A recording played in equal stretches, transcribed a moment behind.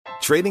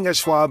Trading at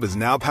Schwab is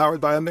now powered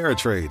by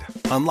Ameritrade,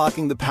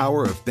 unlocking the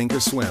power of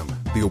Thinkorswim,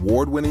 the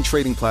award-winning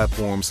trading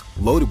platforms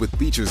loaded with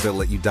features that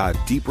let you dive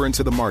deeper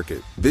into the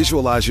market.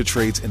 Visualize your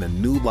trades in a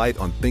new light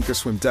on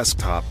Thinkorswim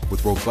desktop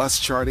with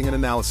robust charting and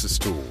analysis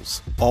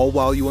tools, all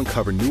while you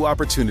uncover new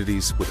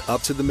opportunities with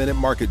up-to-the-minute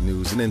market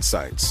news and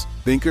insights.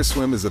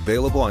 Thinkorswim is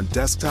available on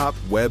desktop,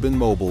 web, and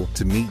mobile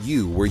to meet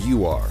you where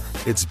you are.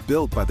 It's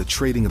built by the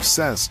trading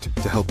obsessed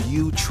to help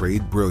you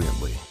trade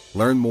brilliantly.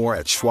 Learn more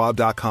at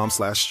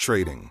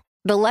schwab.com/trading.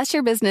 The less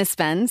your business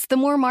spends, the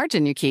more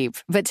margin you keep.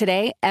 But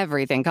today,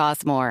 everything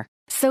costs more.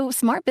 So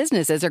smart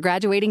businesses are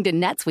graduating to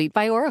NetSuite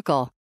by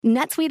Oracle.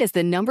 NetSuite is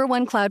the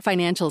 #1 cloud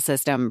financial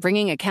system,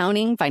 bringing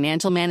accounting,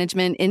 financial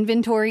management,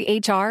 inventory,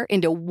 HR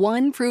into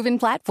one proven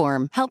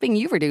platform, helping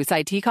you reduce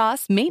IT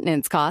costs,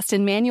 maintenance costs,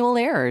 and manual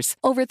errors.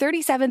 Over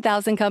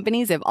 37,000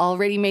 companies have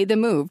already made the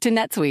move to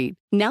NetSuite.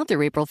 Now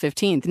through April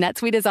 15th,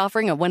 NetSuite is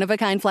offering a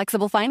one-of-a-kind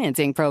flexible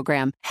financing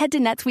program. Head to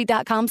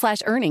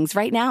netsuite.com/earnings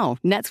right now.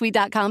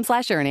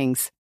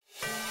 netsuite.com/earnings.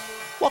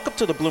 Welcome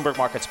to the Bloomberg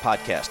Markets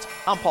Podcast.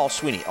 I'm Paul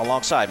Sweeney,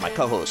 alongside my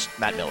co-host,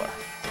 Matt Miller.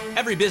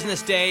 Every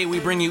business day, we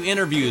bring you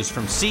interviews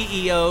from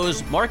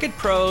CEOs, market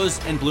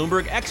pros, and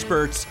Bloomberg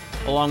experts,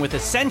 along with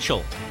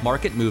essential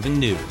market-moving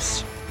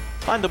news.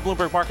 Find the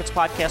Bloomberg Markets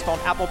Podcast on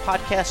Apple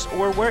Podcasts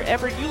or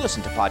wherever you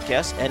listen to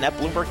podcasts and at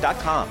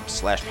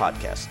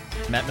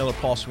Bloomberg.com/podcast. Matt Miller,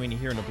 Paul Sweeney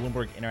here in the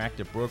Bloomberg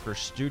Interactive Broker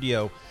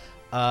Studio.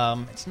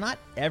 It's not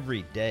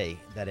every day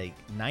that a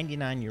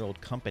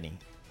 99-year-old company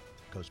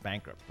goes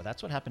bankrupt, but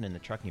that's what happened in the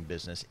trucking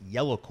business.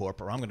 Yellow Corp,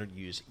 or I'm going to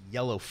use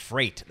Yellow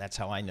Freight. That's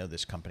how I know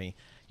this company.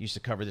 Used to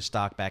cover the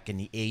stock back in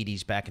the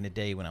 80s, back in the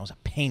day when I was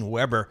at Payne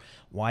Weber.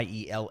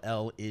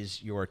 YELL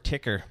is your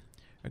ticker.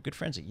 Our good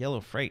friends at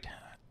Yellow Freight.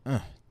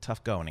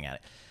 Tough going at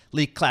it.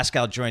 Lee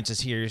Klaskow joins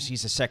us here.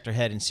 He's a sector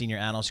head and senior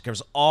analyst. He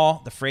covers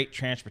all the freight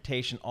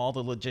transportation, all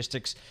the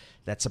logistics,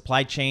 that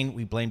supply chain.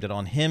 We blamed it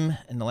on him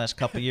in the last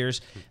couple of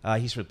years.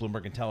 He's with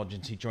Bloomberg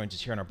Intelligence. He joins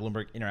us here in our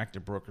Bloomberg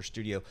Interactive Broker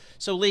Studio.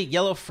 So, Lee,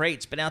 Yellow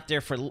Freight's been out there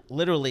for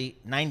literally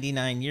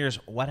 99 years.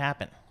 What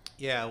happened?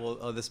 Yeah,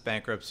 well, this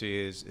bankruptcy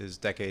is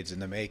decades in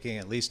the making,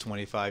 at least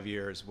 25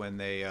 years when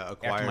they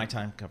acquired. After my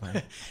time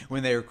covering.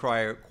 When they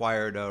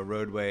acquired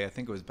Roadway, I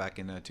think it was back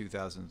in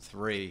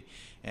 2003.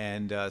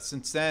 And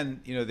since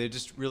then, they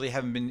just really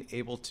haven't been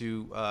able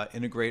to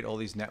integrate all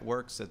these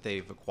networks that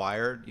they've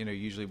acquired.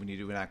 Usually when you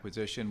do an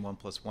acquisition, 1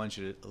 + 1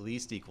 should at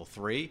least equal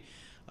 3.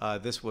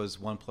 This was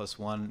 1 +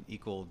 1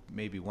 equaled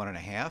maybe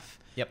 1.5.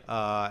 Yep.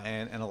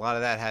 And a lot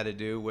of that had to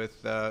do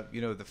with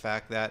the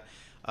fact that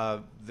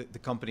the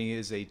company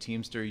is a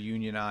Teamster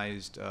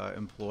unionized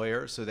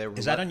employer, so they were.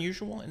 Is that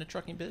unusual in the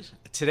trucking biz?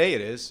 Today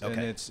it is, okay.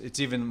 And it's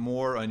even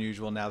more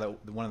unusual now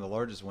that one of the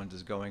largest ones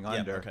is going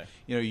under. Okay.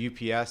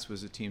 UPS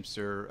was a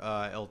Teamster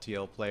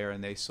LTL player,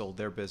 and they sold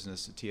their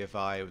business to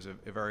TFI. It was a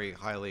very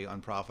highly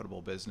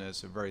unprofitable business,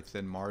 very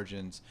thin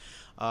margins,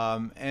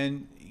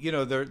 and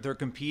they're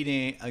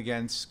competing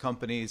against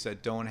companies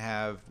that don't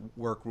have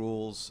work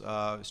rules,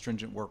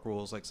 stringent work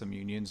rules like some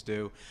unions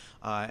do,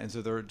 and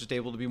so they're just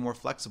able to be more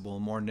flexible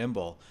and more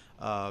nimble.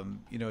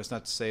 It's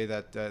not to say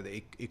that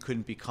it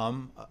couldn't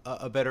become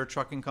a better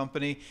trucking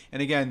company. And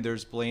again,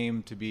 there's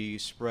blame to be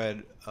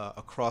spread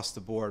across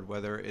the board,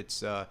 whether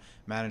it's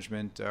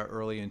management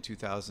early in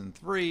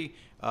 2003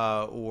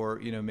 or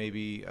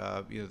maybe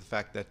the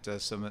fact that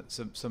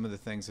some of the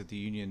things that the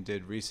union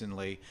did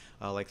recently,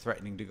 like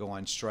threatening to go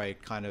on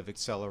strike, kind of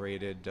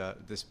accelerated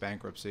this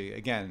bankruptcy.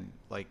 Again,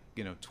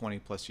 20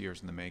 plus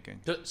years in the making.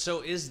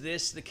 So is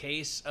this the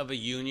case of a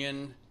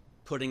union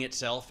putting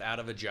itself out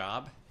of a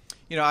job?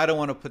 I don't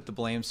want to put the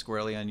blame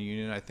squarely on the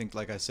union. I think,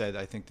 like I said,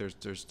 I think there's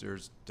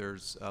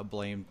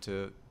blame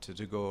to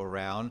go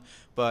around.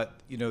 But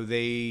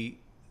the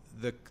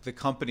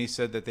company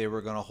said that they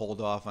were going to hold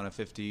off on a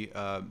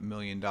 $50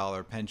 million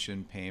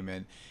pension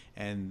payment,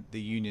 and the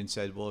union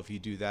said, well, if you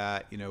do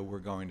that, we're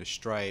going to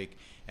strike.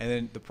 And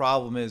then the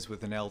problem is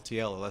with an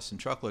LTL, a less than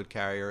truckload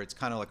carrier, it's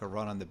kind of like a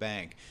run on the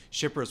bank.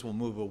 Shippers will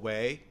move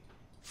away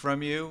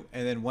from you,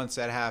 and then once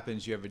that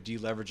happens, you have a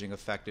deleveraging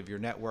effect of your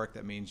network.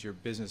 That means your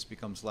business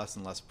becomes less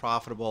and less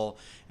profitable,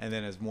 and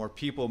then as more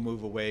people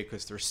move away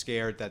because they're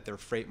scared that their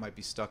freight might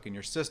be stuck in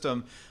your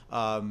system,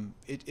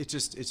 it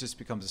just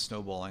becomes a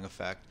snowballing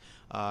effect.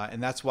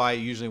 And that's why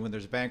usually when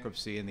there's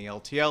bankruptcy in the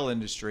LTL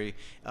industry,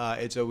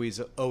 it's always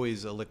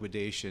a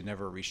liquidation,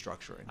 never a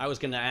restructuring. I was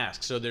going to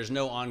ask, so there's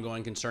no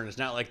ongoing concern. It's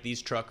not like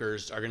these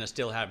truckers are going to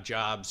still have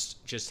jobs,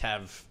 just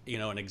have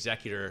an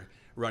executor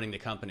running the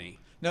company.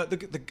 No,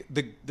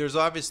 there's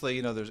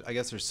obviously, I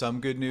guess there's some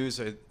good news.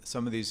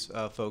 Some of these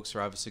folks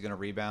are obviously going to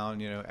rebound.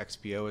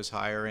 XPO is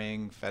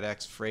hiring,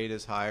 FedEx Freight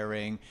is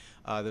hiring.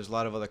 There's a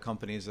lot of other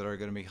companies that are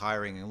going to be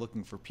hiring and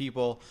looking for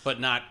people. But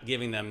not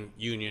giving them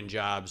union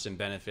jobs and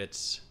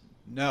benefits.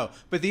 No,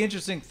 but the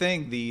interesting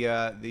thing,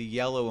 the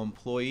yellow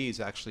employees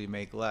actually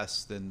make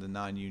less than the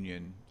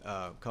non-union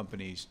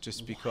companies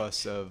just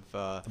because of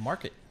the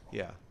market.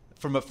 Yeah.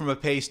 from a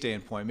pay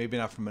standpoint, maybe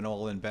not from an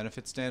all-in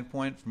benefit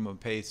standpoint. From a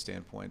pay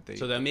standpoint,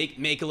 so they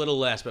make a little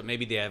less, but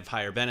maybe they have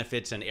higher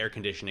benefits and air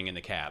conditioning in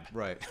the cab.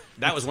 Right.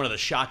 That was one of the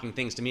shocking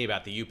things to me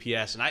about the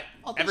UPS, and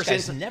ever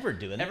since never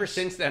doing this. Ever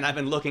since then, I've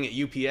been looking at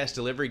UPS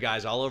delivery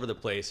guys all over the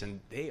place, and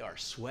they are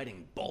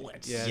sweating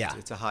bullets. Yeah.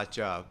 It's a hot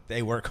job.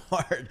 They work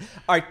hard.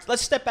 All right,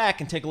 let's step back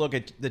and take a look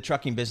at the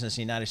trucking business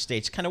in the United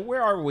States. Kind of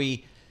where are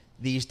we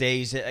these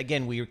days?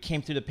 Again, we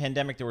came through the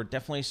pandemic. There were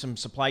definitely some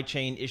supply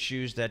chain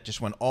issues that just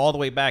went all the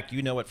way back.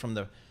 You know it from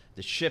the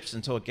ships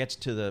until it gets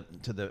to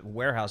the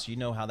warehouse. You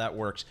know how that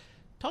works.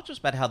 Talk to us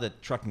about how the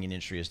trucking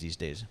industry is these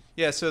days.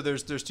 Yeah, so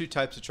there's two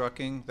types of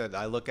trucking that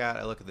I look at.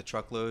 I look at the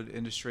truckload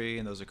industry,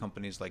 and those are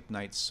companies like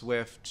Knight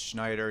Swift,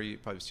 Schneider. You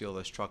probably see all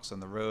those trucks on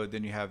the road.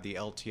 Then you have the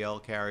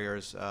LTL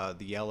carriers,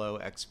 the Yellow,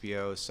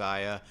 XPO,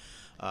 Saia,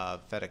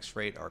 FedEx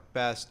Freight,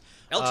 ArcBest.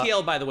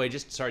 LTL, by the way,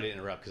 just sorry to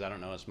interrupt because I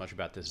don't know as much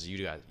about this as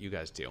you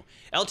guys do.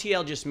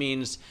 LTL just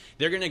means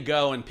they're going to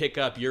go and pick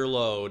up your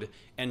load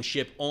and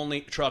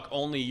truck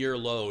only your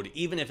load,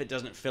 even if it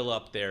doesn't fill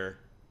up their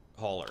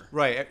hauler.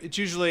 Right. It's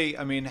usually,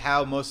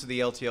 how most of the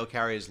LTL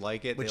carriers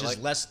like it. Which is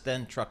less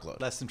than truckload.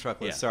 Less than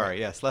truckload. Yeah, Sorry. right.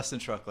 Yes, less than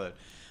truckload.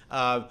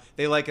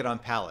 They like it on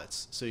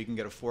pallets, so you can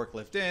get a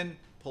forklift in,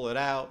 pull it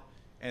out,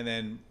 and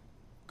then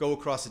go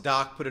across the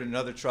dock, put it in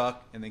another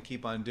truck, and then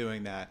keep on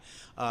doing that.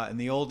 In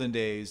the olden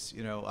days,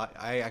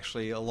 I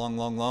actually, a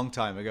long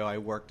time ago, I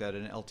worked at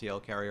an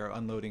LTL carrier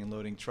unloading and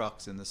loading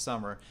trucks in the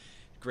summer.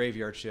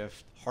 Graveyard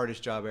shift,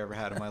 hardest job I ever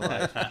had in my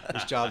life.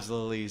 This job's a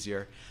little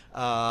easier.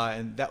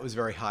 And that was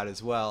very hot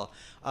as well.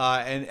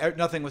 And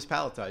nothing was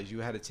palletized. You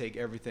had to take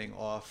everything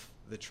off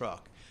the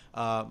truck.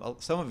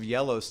 Some of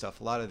Yellow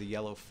stuff, a lot of the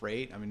Yellow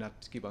freight, not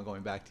to keep on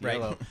going back to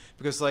Yellow,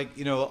 because a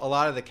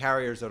lot of the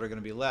carriers that are going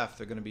to be left,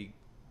 they're going to be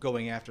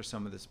going after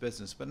some of this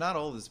business, but not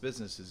all of this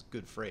business is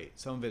good freight.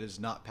 Some of it is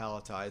not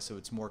palletized, so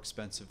it's more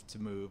expensive to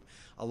move.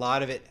 A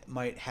lot of it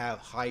might have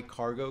high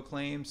cargo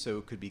claims, so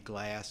it could be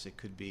glass, it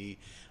could be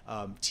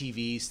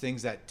TVs,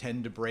 things that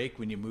tend to break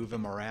when you move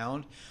them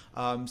around.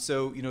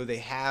 So they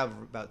have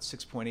about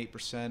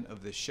 6.8%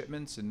 of the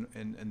shipments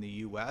in the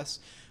U.S.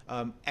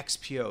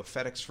 XPO,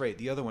 FedEx Freight,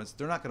 the other ones,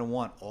 they're not going to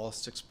want all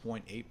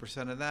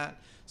 6.8% of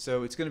that.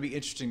 So it's going to be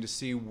interesting to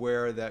see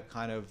where that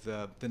kind of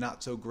the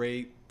not so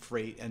great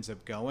freight ends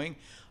up going.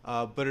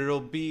 But it'll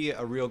be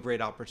a real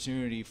great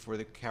opportunity for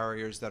the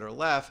carriers that are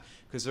left,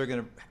 because they're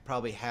going to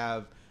probably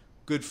have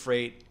good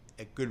freight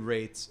at good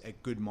rates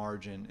at good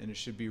margin, and it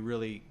should be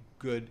really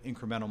good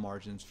incremental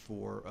margins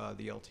for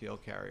the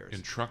LTL carriers.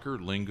 In trucker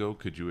lingo,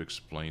 could you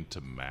explain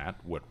to Matt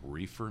what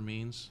reefer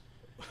means?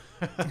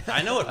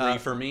 I know what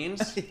reefer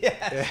means.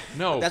 Yeah.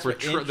 No, for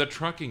the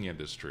trucking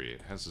industry,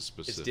 it has a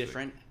specific. It's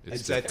different.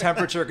 It's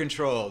temperature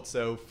controlled,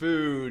 so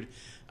food,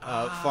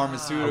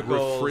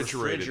 pharmaceuticals,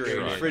 refrigerated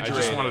truck. I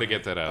just wanted to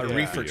get that out. A there.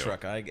 reefer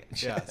truck. I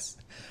get. Yes.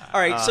 All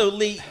right. So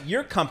Lee,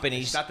 your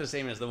company's It's not the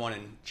same as the one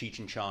in Cheech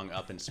and Chong,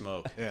 Up in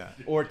Smoke. Yeah.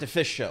 or at the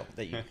fish show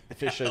that you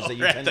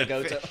tend to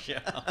go to.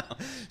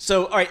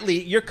 So, all right,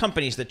 Lee, your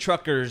companies, the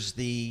truckers,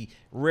 the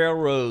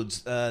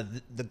railroads,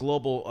 the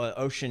global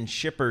ocean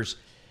shippers.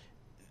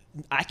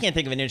 I can't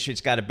think of an industry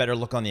that's got a better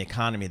look on the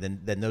economy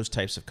than those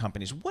types of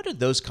companies. What are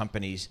those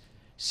companies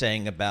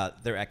saying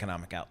about their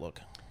economic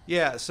outlook?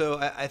 Yeah, so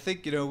I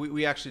think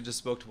we actually just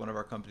spoke to one of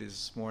our companies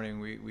this morning.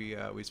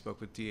 We spoke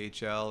with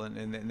DHL,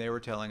 and they were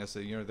telling us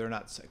that they're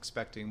not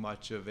expecting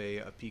much of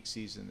a peak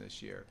season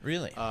this year.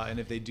 Really? And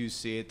if they do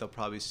see it, they'll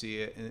probably see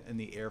it in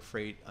the air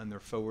freight on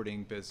their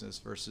forwarding business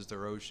versus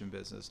their ocean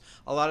business.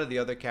 A lot of the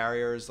other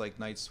carriers like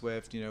Knight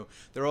Swift,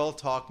 they're all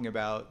talking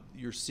about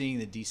you're seeing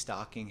the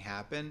destocking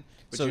happen.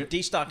 But So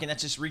destocking,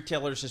 that's just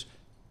retailers just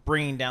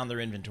bringing down their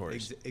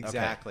inventories.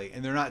 Exactly. Okay.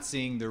 And they're not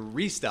seeing the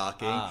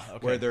restocking okay.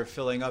 where they're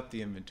filling up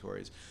the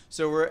inventories.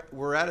 So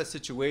we're at a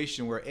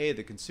situation where,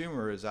 the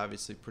consumer is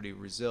obviously pretty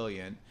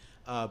resilient,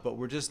 but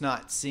we're just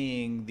not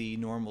seeing the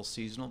normal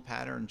seasonal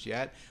patterns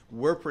yet.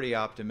 We're pretty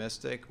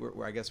optimistic.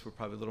 I guess we're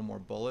probably a little more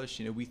bullish.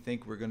 We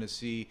think we're going to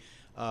see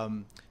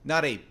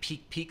not a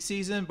peak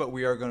season, but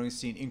we are going to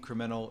see an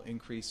incremental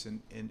increase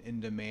in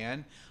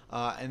demand.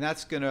 And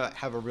that's going to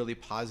have a really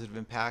positive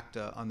impact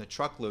on the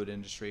truckload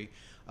industry.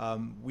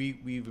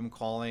 We've been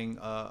calling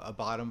a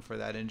bottom for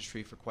that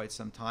industry for quite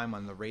some time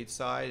on the rate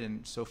side,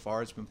 and so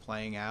far it's been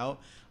playing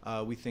out.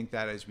 We think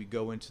that as we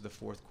go into the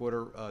fourth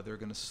quarter, they're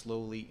going to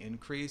slowly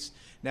increase.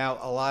 Now,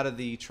 a lot of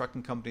the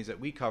trucking companies that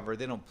we cover,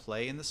 they don't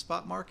play in the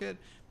spot market,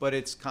 but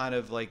it's kind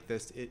of like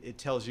this. It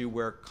tells you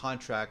where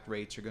contract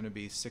rates are going to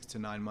be 6 to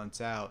 9 months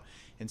out.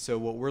 And so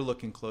what we're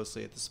looking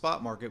closely at the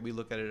spot market, we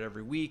look at it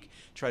every week,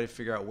 try to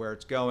figure out where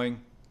it's going.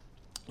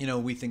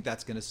 We think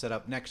that's going to set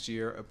up next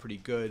year pretty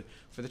good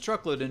for the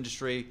truckload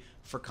industry,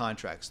 for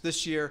contracts.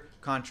 This year,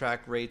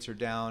 contract rates are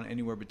down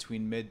anywhere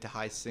between mid to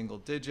high single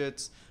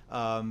digits.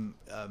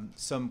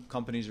 Some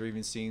companies are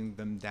even seeing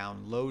them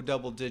down low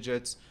double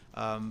digits.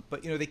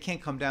 But they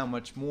can't come down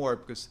much more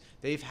because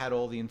they've had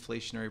all the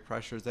inflationary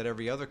pressures that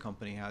every other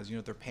company has.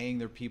 They're paying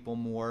their people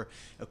more,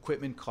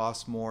 equipment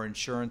costs more,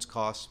 insurance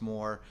costs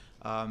more.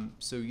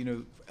 So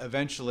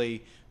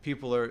eventually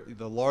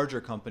the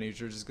larger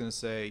companies are just going to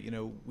say,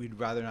 we'd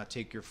rather not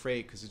take your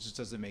freight because it just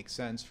doesn't make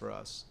sense for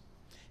us.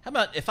 How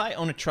about if I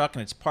own a truck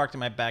and it's parked in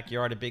my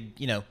backyard, a big,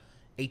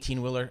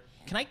 18-wheeler,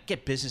 can I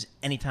get business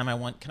anytime I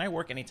want? Can I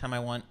work anytime I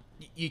want?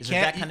 Is there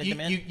that kind of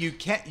demand?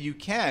 You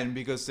can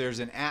because there's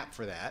an app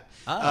for that.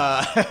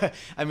 Oh.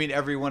 I mean,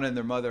 everyone and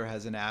their mother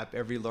has an app.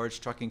 Every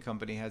large trucking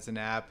company has an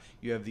app.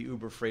 You have the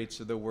Uber Freights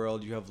of the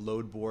world. You have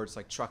load boards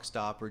like Truck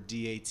Stop or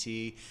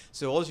DAT.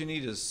 So all you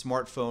need is a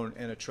smartphone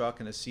and a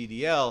truck and a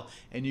CDL,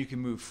 and you can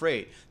move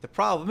freight. The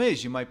problem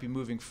is you might be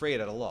moving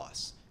freight at a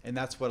loss, and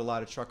that's what a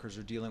lot of truckers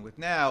are dealing with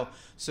now.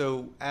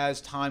 So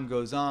as time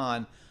goes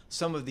on,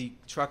 some of the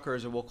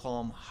truckers, or we'll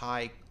call them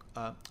high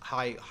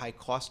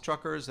cost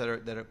truckers that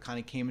are kind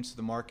of came into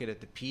the market at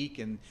the peak,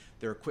 and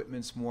their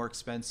equipment's more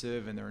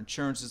expensive and their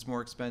insurance is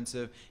more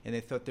expensive, and they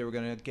thought they were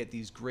going to get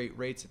these great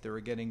rates that they were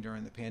getting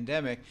during the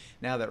pandemic.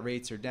 Now that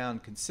rates are down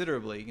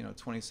considerably,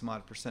 20 some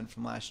odd %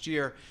 from last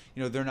year,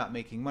 they're not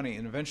making money,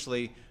 and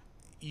eventually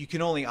you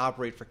can only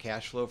operate for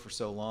cash flow for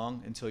so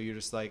long until you're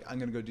just like, I'm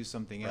going to go do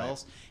something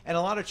else. And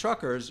a lot of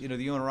truckers,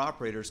 the owner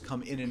operators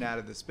come in and out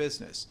of this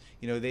business.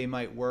 They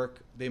might work,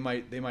 they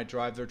might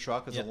drive their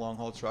truck as a long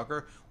haul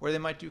trucker, or they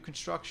might do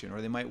construction, or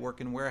they might work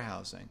in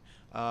warehousing.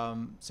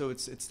 So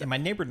it's. And my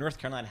neighbor in North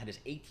Carolina had his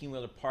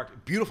 18-wheeler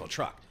parked, beautiful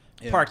truck,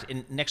 parked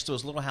next to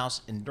his little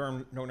house in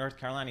Durham, North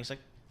Carolina. He's like,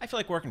 I feel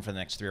like working for the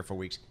next 3 or 4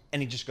 weeks,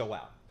 and he'd just go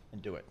out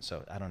and do it.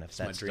 So I don't know if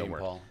that's my dream,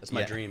 Paul. That's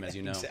my dream, as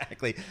you know.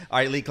 Exactly. All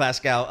right, Lee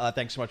Glasgow,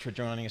 thanks so much for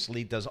joining us.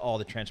 Lee does all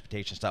the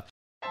transportation stuff.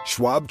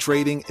 Schwab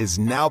Trading is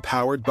now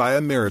powered by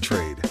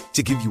Ameritrade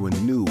to give you a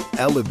new,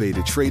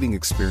 elevated trading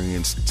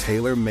experience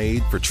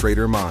tailor-made for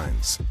trader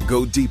minds.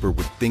 Go deeper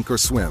with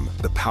Thinkorswim,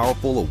 the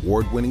powerful,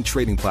 award-winning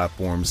trading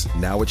platforms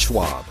now at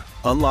Schwab.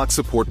 Unlock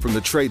support from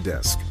the trade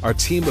desk, our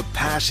team of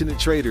passionate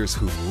traders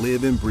who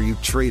live and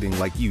breathe trading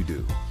like you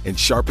do. And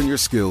sharpen your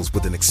skills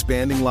with an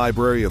expanding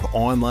library of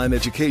online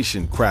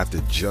education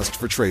crafted just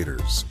for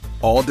traders.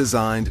 All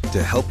designed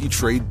to help you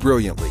trade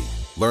brilliantly.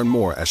 Learn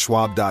more at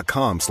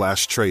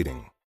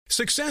schwab.com/trading.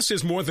 Success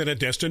is more than a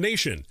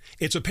destination.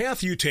 It's a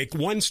path you take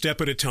one step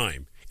at a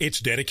time. It's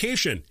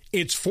dedication,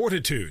 it's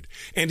fortitude,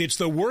 and it's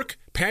the work,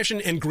 passion,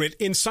 and grit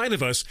inside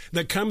of us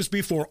that comes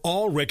before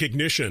all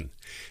recognition.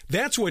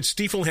 That's what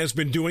Stifel has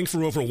been doing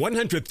for over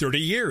 130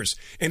 years,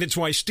 and it's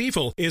why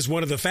Stifel is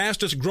one of the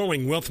fastest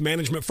growing wealth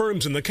management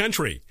firms in the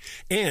country.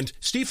 And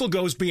Stifel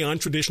goes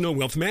beyond traditional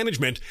wealth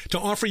management to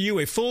offer you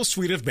a full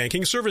suite of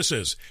banking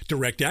services,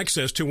 direct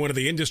access to one of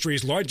the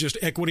industry's largest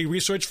equity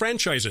research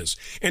franchises,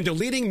 and a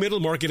leading middle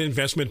market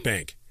investment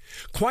bank.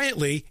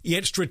 Quietly,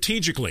 yet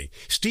strategically,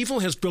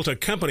 Stifel has built a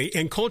company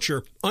and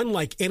culture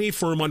unlike any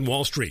firm on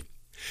Wall Street.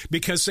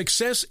 Because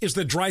success is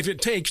the drive it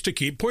takes to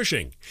keep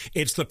pushing.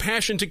 It's the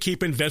passion to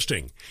keep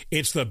investing.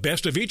 It's the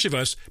best of each of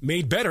us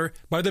made better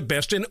by the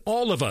best in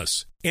all of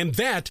us. And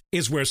that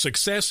is where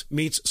success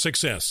meets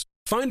success.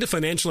 Find a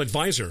financial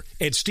advisor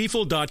at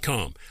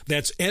Stifel.com.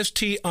 That's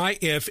STIFEL.com.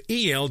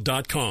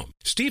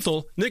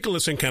 Stifel,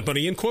 Nicholas &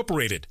 Company,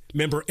 Incorporated.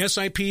 Member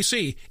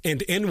SIPC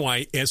and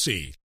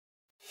NYSE.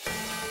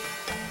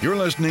 You're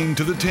listening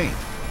to The Team.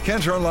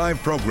 Catch our live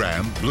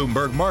program,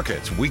 Bloomberg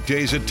Markets,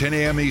 weekdays at 10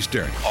 a.m.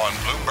 Eastern on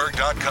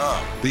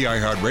Bloomberg.com, the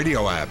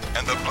iHeartRadio app,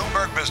 and the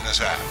Bloomberg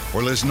Business app,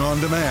 or listen on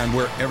demand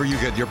wherever you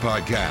get your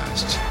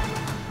podcasts.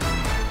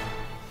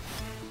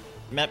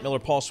 Matt Miller,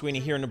 Paul Sweeney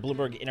here in the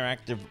Bloomberg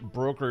Interactive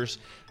Brokers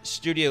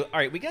studio. All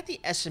right, we got the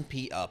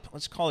S&P up.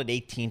 Let's call it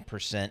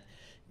 18%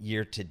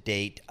 year to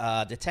date.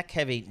 The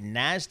tech-heavy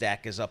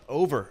NASDAQ is up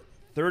over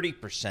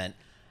 30%.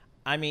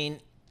 I mean,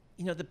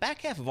 the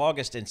back half of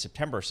August and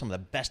September are some of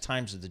the best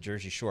times of the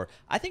Jersey Shore.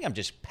 I think I'm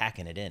just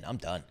packing it in. I'm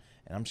done.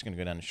 And I'm just going to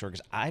go down the shore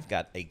because I've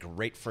got a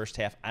great first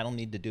half. I don't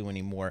need to do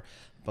any more.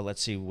 But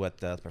let's see what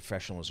the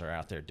professionals are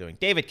out there doing.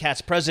 David Katz,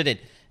 President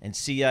and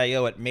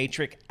CIO at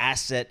Matrix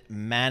Asset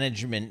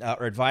Management,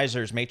 or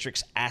Advisors,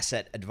 Matrix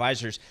Asset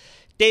Advisors.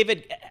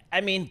 David,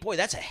 I mean, boy,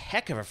 that's a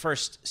heck of a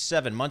first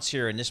 7 months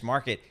here in this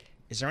market.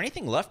 Is there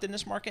anything left in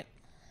this market?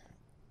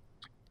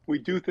 We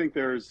do think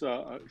there's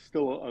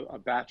still a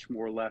batch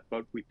more left,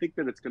 but we think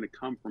that it's going to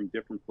come from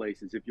different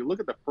places. If you look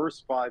at the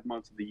first 5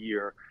 months of the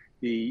year,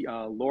 the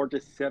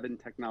largest 7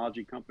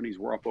 technology companies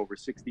were up over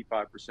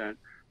 65%.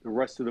 The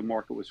rest of the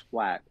market was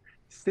flat.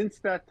 Since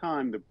that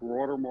time, the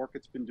broader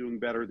market's been doing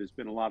better. There's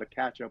been a lot of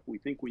catch-up. We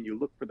think when you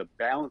look for the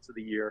balance of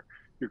the year,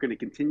 you're going to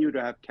continue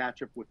to have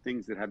catch-up with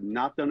things that have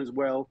not done as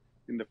well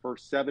in the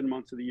first 7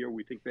 months of the year.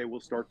 We think they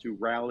will start to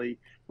rally.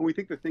 And we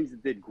think the things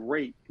that did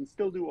great can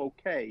still do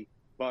okay.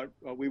 But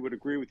we would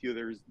agree with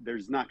you,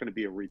 there's not going to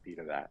be a repeat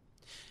of that.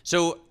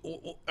 So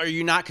are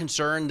you not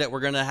concerned that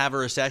we're going to have a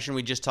recession?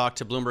 We just talked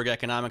to Bloomberg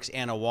Economics'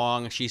 Anna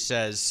Wong. She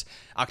says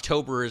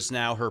October is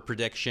now her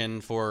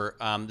prediction for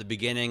the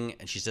beginning,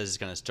 and she says it's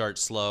going to start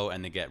slow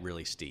and then get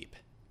really steep.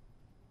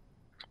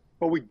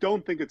 Well, we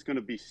don't think it's going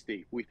to be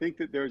steep. We think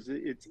that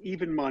it's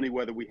even money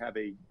whether we have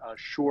a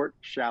short,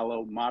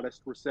 shallow,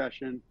 modest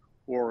recession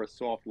or a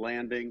soft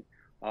landing.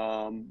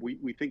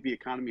 We think the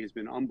economy has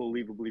been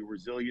unbelievably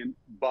resilient,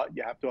 but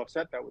you have to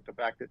offset that with the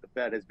fact that the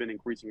Fed has been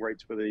increasing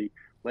rates for the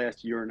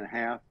last year and a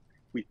half.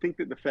 We think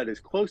that the Fed is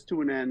close to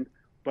an end,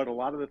 but a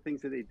lot of the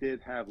things that they did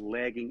have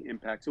lagging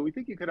impact. So we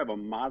think you could have a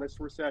modest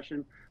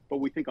recession, but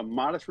we think a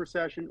modest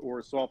recession or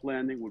a soft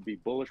landing would be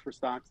bullish for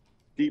stocks.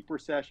 Deep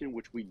recession,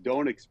 which we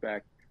don't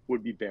expect,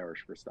 would be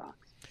bearish for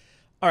stocks.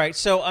 All right,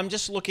 so I'm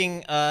just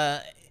looking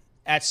at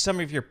some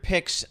of your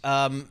picks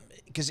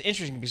because it's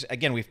interesting because,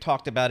 again, we've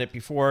talked about it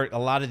before. A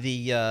lot of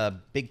the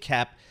big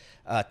cap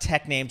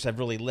tech names have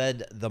really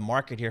led the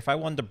market here. If I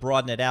wanted to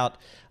broaden it out,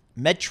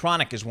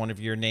 Medtronic is one of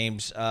your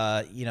names,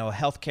 a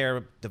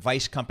healthcare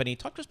device company.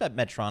 Talk to us about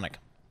Medtronic.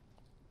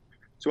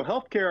 So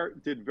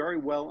healthcare did very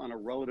well on a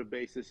relative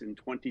basis in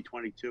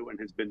 2022 and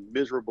has been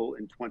miserable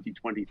in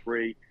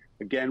 2023.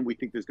 Again, we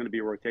think there's going to be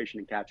a rotation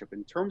and catch up.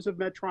 In terms of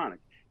Medtronic,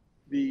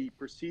 the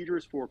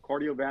procedures for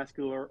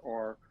cardiovascular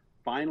are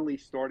finally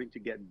starting to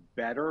get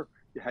better.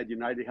 You had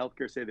United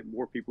Healthcare say that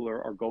more people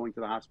are going to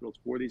the hospitals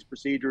for these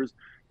procedures.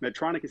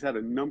 Medtronic has had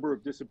a number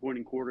of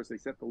disappointing quarters. They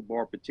set the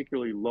bar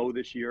particularly low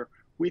this year.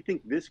 We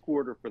think this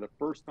quarter, for the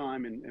first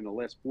time in the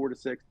last 4 to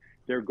 6,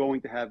 they're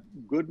going to have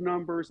good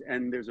numbers,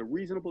 and there's a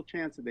reasonable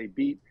chance that they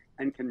beat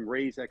and can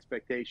raise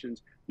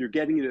expectations. You're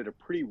getting it at a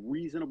pretty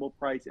reasonable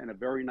price and a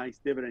very nice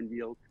dividend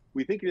yield.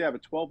 We think if you have a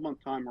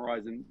 12-month time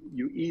horizon,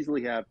 you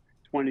easily have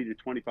 20 to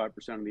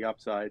 25% on the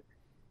upside.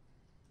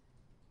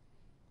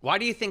 Why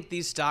do you think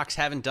these stocks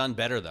haven't done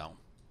better, though?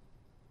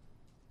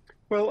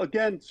 Well,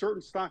 again,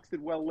 certain stocks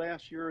did well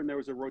last year, and there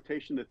was a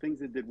rotation. The things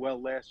that did well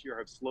last year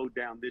have slowed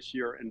down this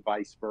year and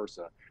vice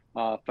versa.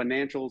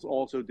 Financials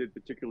also did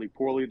particularly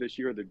poorly this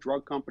year. The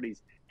drug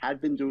companies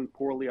had been doing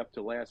poorly up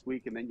to last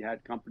week, and then you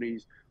had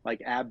companies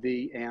like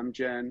AbbVie,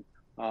 Amgen,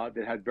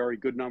 that had very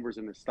good numbers,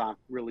 and the stock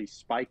really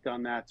spiked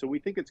on that. So we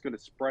think it's going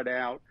to spread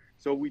out.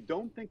 So we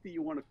don't think that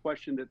you want to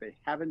question that they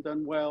haven't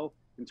done well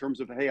in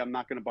terms of, hey, I'm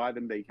not going to buy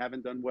them. They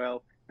haven't done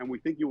well. And we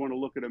think you want to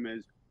look at them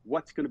as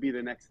what's going to be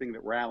the next thing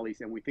that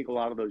rallies. And we think a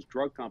lot of those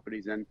drug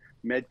companies and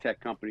med tech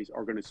companies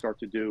are going to start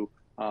to do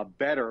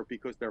better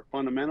because their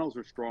fundamentals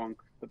are strong,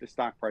 but the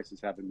stock prices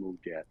haven't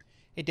moved yet.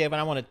 Hey, Dave,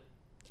 I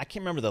can't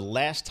remember the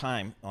last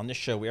time on this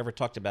show we ever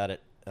talked about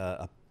it,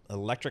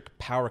 electric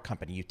power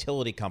company,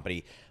 utility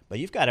company, but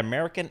you've got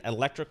American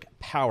Electric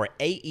Power,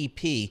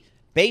 AEP,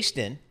 based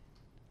in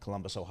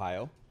Columbus,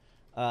 Ohio.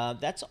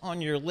 That's on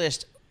your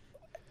list.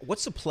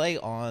 What's the play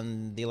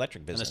on the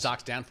electric business? And the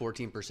stock's down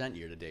 14%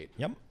 year to date.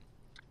 Yep.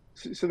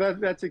 So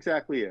that's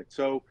exactly it.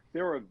 So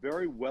they're a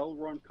very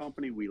well-run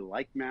company. We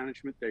like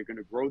management. They're going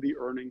to grow the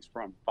earnings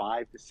from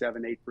 5 to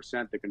 7, 8%.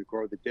 They're going to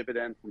grow the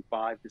dividend from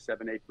 5 to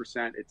 7,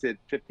 8%. It's at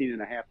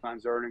 15.5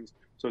 times earnings.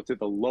 So it's at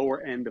the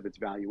lower end of its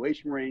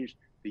valuation range.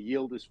 The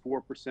yield is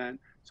 4%.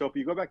 So if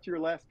you go back to your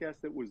last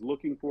guest that was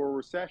looking for a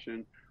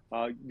recession,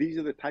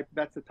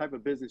 that's the type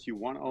of business you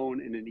want to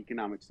own in an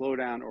economic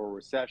slowdown or a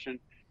recession.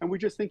 And we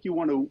just think you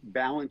want to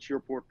balance your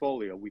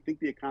portfolio. We think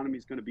the economy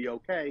is going to be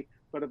okay,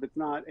 but if it's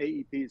not,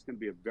 AEP is going to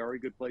be a very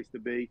good place to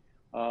be.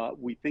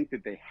 We think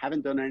that they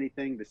haven't done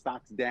anything. The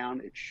stock's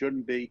down. It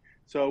shouldn't be.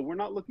 So we're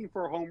not looking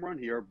for a home run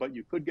here, but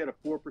you could get a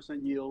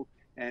 4% yield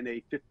and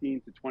a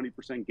 15 to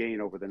 20%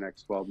 gain over the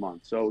next 12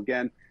 months. So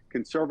again,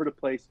 conservative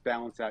place,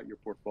 balance out your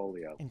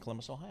portfolio. In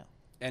Columbus, Ohio.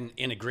 And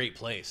in a great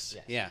place.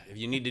 Yes. Yeah. If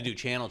you need to do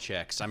channel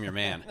checks, I'm your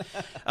man.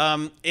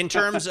 In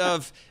terms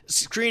of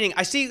screening,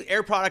 I see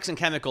Air Products and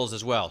Chemicals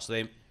as well. So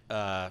they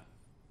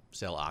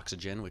sell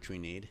oxygen, which we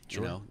need,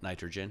 Sure.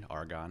 Nitrogen,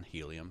 argon,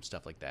 helium,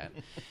 stuff like that.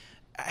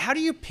 How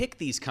do you pick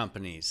these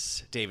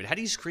companies, David? How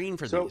do you screen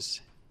for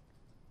these?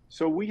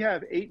 So we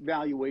have 8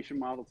 valuation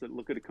models that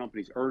look at a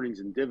company's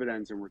earnings and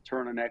dividends and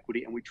return on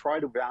equity, and we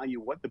try to value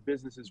what the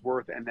business is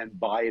worth and then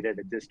buy it at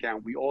a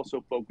discount. We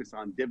also focus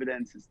on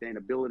dividends,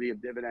 sustainability of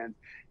dividends.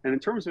 And in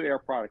terms of Air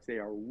Products, they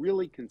are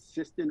really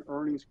consistent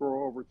earnings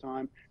grow over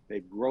time.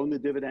 They've grown the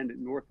dividend at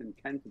north of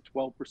 10 to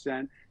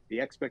 12%. The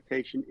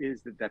expectation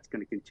is that that's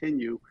going to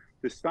continue.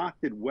 The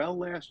stock did well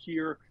last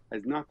year,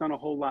 has not done a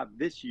whole lot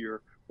this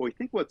year. But we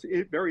think what's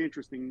very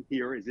interesting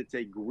here is it's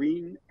a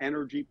green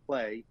energy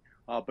play.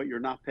 But you're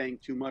not paying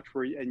too much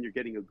for it, and you're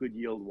getting a good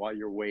yield while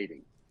you're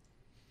waiting.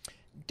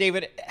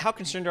 David, how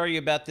concerned are you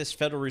about this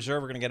Federal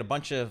Reserve? We're going to get a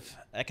bunch of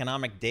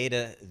economic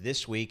data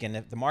this week, and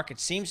if the market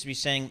seems to be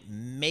saying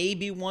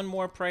maybe one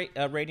more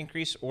rate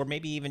increase or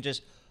maybe even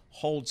just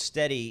hold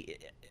steady.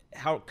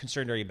 How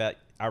concerned are you about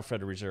our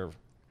Federal Reserve?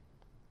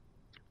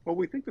 Well,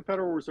 we think the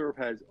Federal Reserve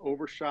has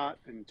overshot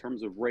in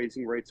terms of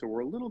raising rates, so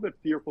we're a little bit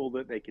fearful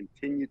that they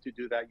continue to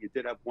do that. You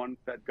did have one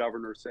Fed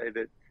governor say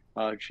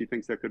that she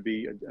thinks there could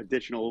be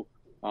additional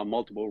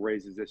multiple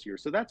raises this year.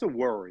 So that's a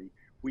worry.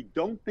 We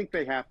don't think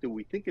they have to.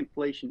 We think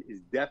inflation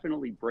is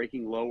definitely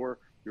breaking lower.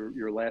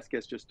 Your last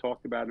guest just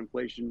talked about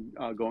inflation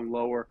going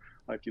lower.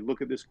 If you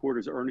look at this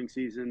quarter's earnings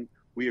season,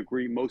 we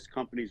agree most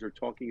companies are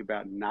talking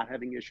about not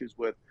having issues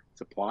with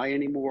supply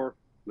anymore,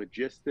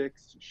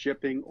 logistics,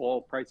 shipping,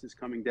 all prices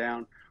coming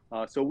down.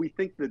 So we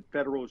think the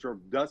Federal Reserve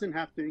doesn't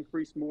have to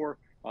increase more.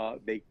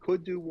 They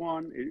could do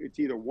one. It's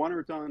either one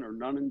or done or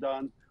none and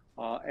done.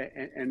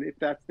 And if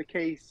that's the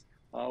case,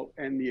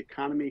 and the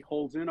economy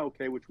holds in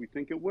okay, which we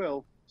think it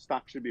will,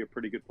 stock should be a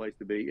pretty good place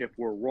to be. If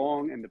we're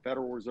wrong and the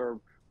Federal Reserve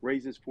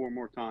raises 4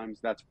 more times,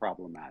 that's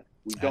problematic.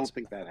 We don't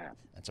think that happens.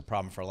 That's a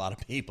problem for a lot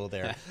of people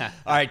there.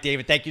 All right,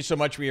 David, thank you so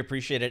much. We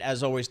appreciate it.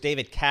 As always,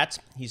 David Katz,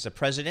 he's the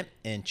president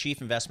and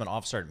chief investment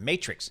officer at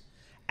Matrix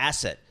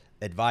Asset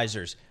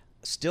Advisors.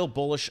 Still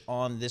bullish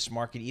on this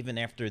market even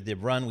after the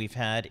run we've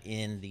had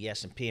in the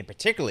S&P, and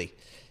particularly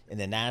in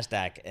the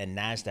NASDAQ and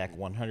NASDAQ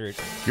 100.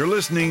 You're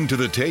listening to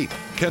The Tape.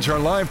 Catch our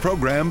live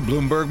program,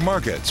 Bloomberg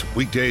Markets,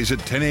 weekdays at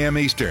 10 a.m.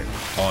 Eastern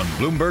on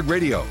Bloomberg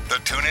Radio, the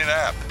TuneIn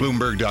app,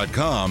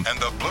 Bloomberg.com, and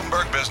the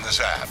Bloomberg Business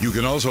app. You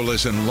can also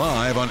listen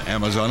live on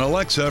Amazon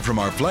Alexa from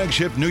our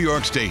flagship New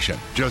York station.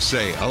 Just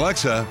say,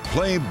 Alexa,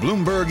 play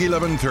Bloomberg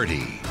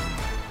 1130.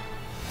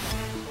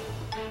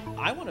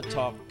 I want to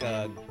talk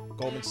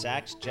Goldman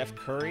Sachs, Jeff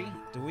Currie.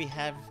 Do we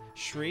have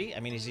Sri? I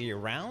mean, is he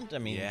around? I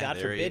mean, God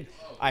forbid.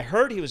 I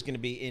heard he was going to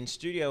be in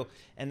studio.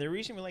 And the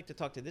reason we like to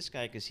talk to this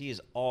guy because he is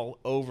all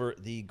over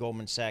the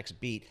Goldman Sachs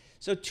beat.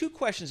 So 2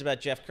 questions about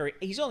Jeff Currie.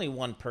 He's only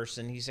one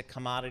person. He's a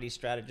commodity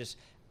strategist.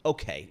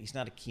 Okay, he's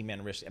not a key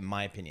man risk, in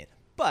my opinion.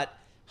 But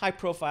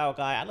high-profile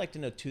guy. I'd like to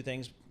know 2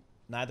 things,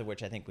 neither of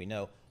which I think we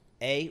know.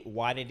 A,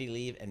 why did he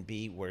leave? And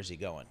B, where's he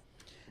going?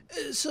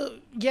 So,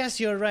 yes,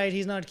 you're right.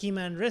 He's not key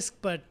man risk,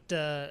 but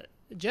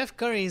Jeff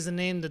Currie is a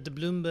name that the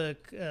Bloomberg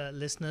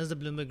listeners, the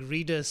Bloomberg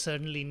readers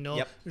certainly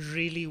know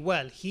really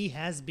well. He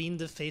has been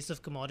the face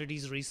of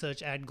commodities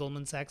research at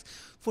Goldman Sachs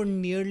for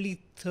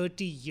nearly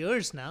 30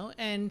 years now,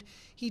 and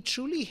he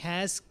truly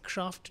has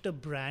crafted a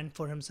brand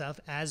for himself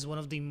as one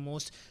of the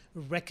most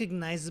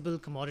recognizable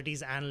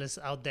commodities analysts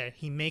out there.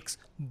 He makes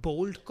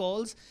bold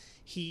calls.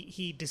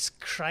 He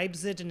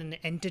describes it in an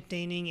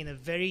entertaining, in a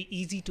very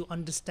easy to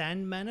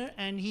understand manner,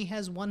 and he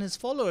has won his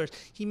followers.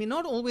 He may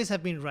not always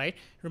have been right.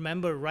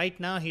 Remember, right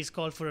now he's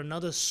called for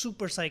another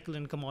super cycle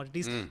in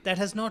commodities. That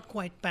has not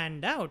quite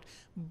panned out.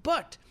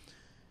 But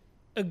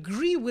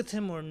agree with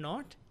him or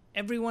not,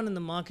 everyone in the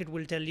market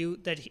will tell you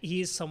that he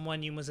is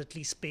someone you must at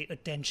least pay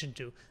attention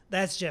to.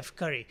 That's Jeff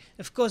Currie.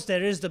 Of course,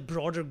 there is the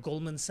broader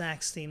Goldman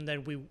Sachs theme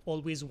that we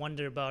always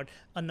wonder about.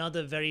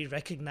 Another very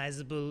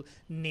recognizable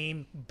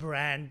name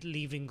brand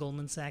leaving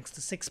Goldman Sachs,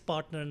 the 6th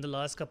partner in the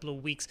last couple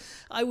of weeks.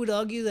 I would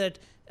argue that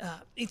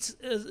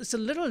it's a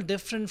little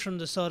different from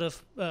the sort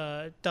of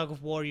tug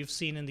of war you've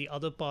seen in the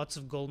other parts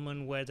of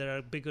Goldman, where there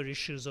are bigger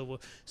issues over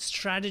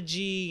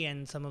strategy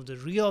and some of the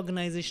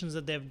reorganizations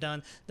that they've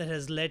done that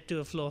has led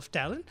to a flow of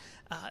talent.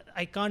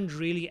 I can't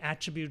really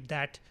attribute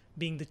that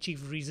being the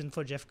chief reason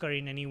for Jeff Currie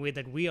in any way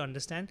that we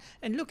understand.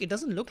 And look, it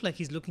doesn't look like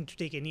he's looking to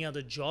take any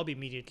other job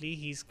immediately.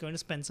 He's going to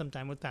spend some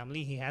time with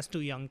family. He has 2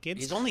 young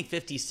kids. He's only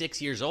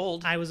 56 years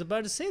old. I was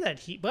about to say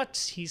that,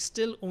 but he's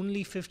still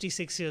only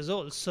 56 years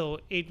old, so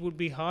it would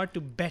be hard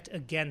to bet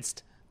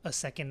against a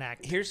second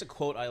act. Here's a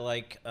quote I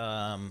like,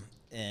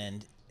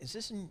 and is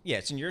this in? Yeah,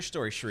 it's in your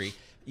story, Sri.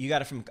 You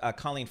got it from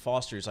Colleen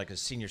Foster, who's like a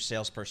senior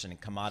salesperson in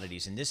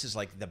commodities, and this is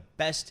like the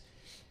best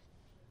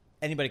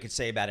anybody could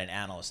say about an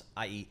analyst,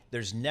 i.e.,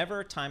 there's never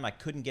a time I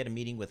couldn't get a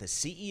meeting with a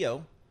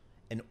CEO,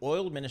 an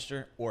oil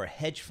minister, or a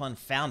hedge fund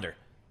founder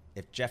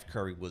if Jeff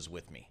Currie was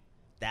with me.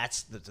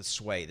 That's the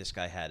sway this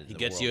guy had in the world.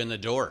 He gets you in the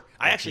door.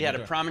 I actually had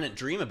a prominent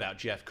dream about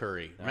Jeff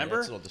Currie. Remember?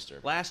 That's a little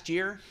disturbing. Last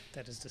year?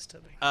 That is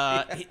disturbing.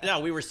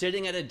 We were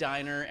sitting at a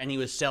diner, and he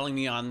was selling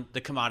me on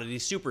the commodity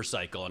super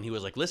cycle. And he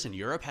was like, listen,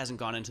 Europe hasn't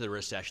gone into the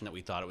recession that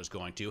we thought it was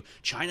going to.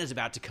 China's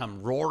about to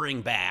come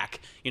roaring back,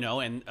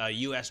 and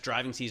U.S.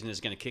 driving season is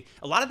going to kick.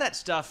 A lot of that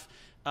stuff,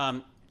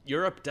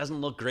 Europe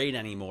doesn't look great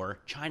anymore.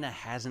 China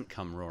hasn't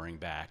come roaring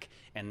back.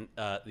 And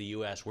the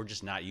U.S., we're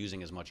just not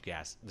using as much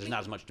gas. There's not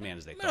as much demand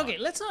as they thought. Okay,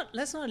 let's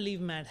not leave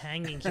Matt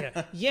hanging here.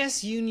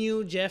 Yes, you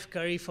knew Jeff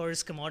Currie for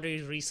his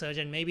commodities research,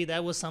 and maybe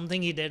that was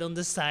something he did on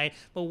the side.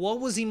 But what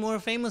was he more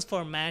famous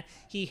for, Matt?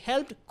 He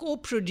helped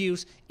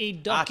co-produce a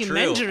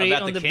documentary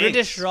on the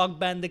British rock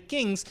band The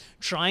Kings,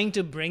 trying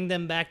to bring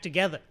them back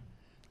together.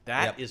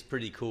 That is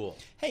pretty cool.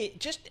 Hey,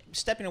 just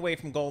stepping away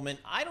from Goldman,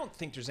 I don't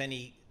think there's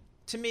any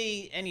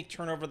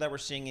turnover that we're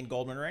seeing in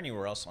Goldman or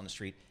anywhere else on the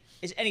street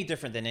is any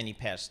different than any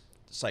past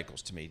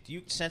cycles to me. Do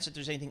you sense that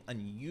there's anything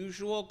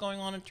unusual going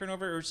on in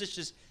turnover, or is this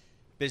just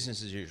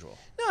business as usual?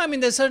 No, I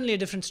mean, there's certainly a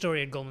different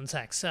story at Goldman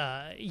Sachs.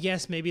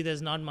 Yes, maybe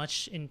there's not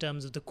much in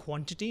terms of the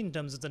quantity, in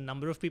terms of the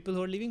number of people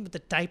who are leaving, but the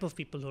type of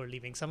people who are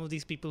leaving. Some of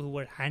these people who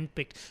were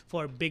handpicked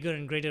for a bigger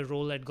and greater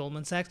role at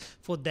Goldman Sachs,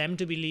 for them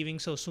to be leaving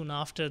so soon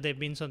after they've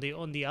been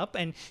on the up.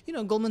 And,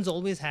 Goldman's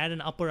always had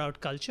an up or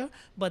out culture,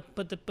 but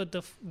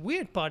the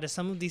weird part is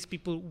some of these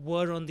people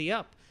were on the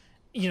up.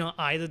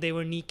 Either they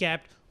were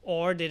kneecapped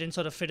or they didn't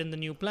sort of fit in the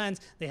new plans,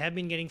 they have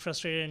been getting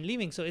frustrated and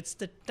leaving. So it's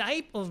the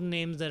type of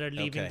names that are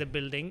leaving the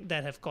building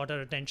that have caught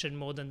our attention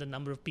more than the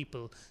number of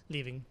people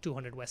leaving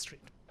 200 West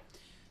Street.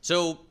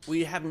 So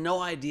we have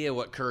no idea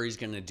what Currie's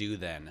going to do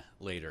then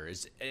later.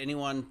 Is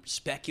anyone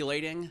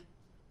speculating?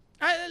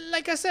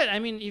 Like I said, I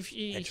mean, if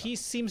he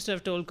seems to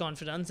have told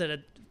Confidence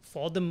that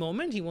for the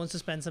moment he wants to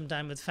spend some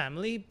time with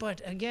family. But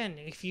again,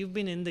 if you've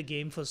been in the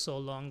game for so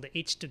long, the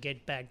itch to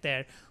get back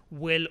there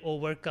will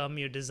overcome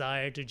your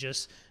desire to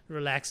just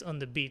relax on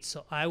the beach.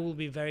 So I will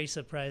be very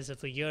surprised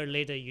if a year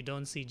later you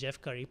don't see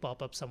Jeff Currie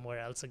pop up somewhere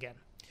else again.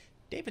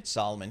 David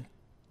Solomon,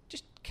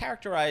 just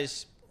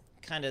characterize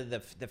kind of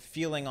the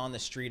feeling on the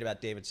street about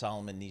David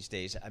Solomon these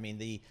days. I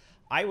mean,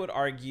 I would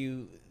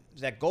argue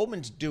that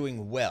Goldman's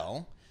doing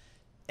well.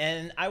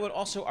 And I would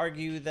also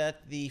argue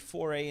that the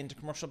foray into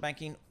commercial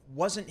banking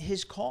wasn't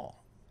his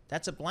call.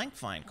 That's a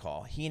Blankfein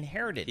call. He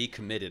inherited. He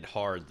committed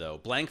hard, though.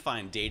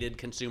 Blankfein dated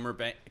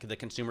the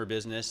consumer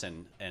business,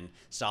 and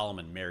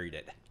Solomon married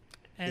it.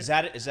 And is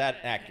that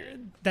accurate?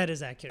 That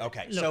is accurate.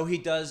 Okay, Look, so he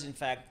does, in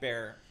fact,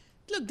 bear...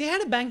 Look, they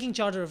had a banking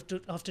charter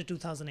after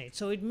 2008,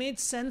 so it made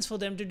sense for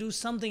them to do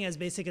something as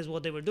basic as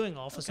what they were doing,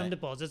 offer some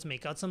deposits,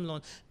 make out some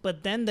loans.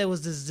 But then there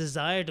was this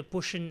desire to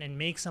push in and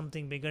make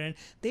something bigger, and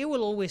they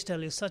will always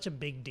tell you such a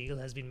big deal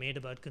has been made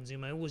about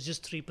consumer. It was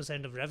just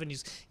 3% of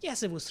revenues.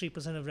 Yes, it was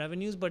 3% of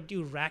revenues, but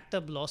you racked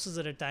up losses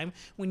at a time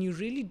when you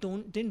really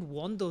didn't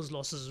want those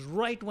losses,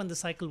 right when the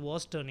cycle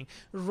was turning,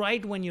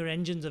 right when your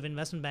engines of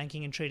investment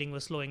banking and trading were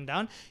slowing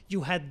down.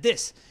 You had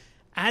this.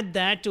 Add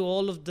that to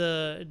all of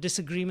the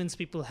disagreements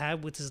people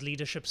have with his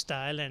leadership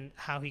style and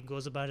how he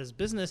goes about his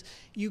business,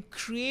 you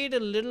create a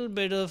little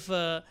bit of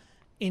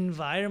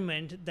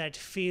environment that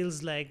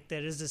feels like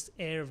there is this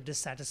air of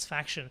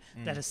dissatisfaction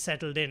that has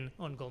settled in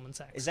on Goldman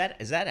Sachs. Is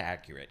that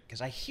accurate?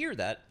 Because I hear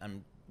that.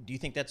 Do you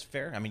think that's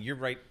fair? I mean, you're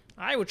right.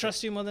 I would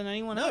trust you more than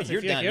anyone else. No,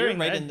 you're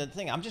right in that. the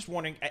thing. I'm just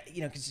wondering,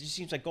 because it just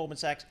seems like Goldman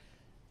Sachs,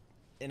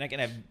 and again,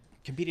 I've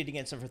competed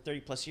against them for 30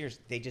 plus years,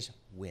 they just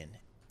win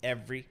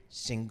every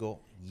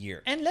single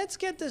year. And let's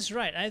get this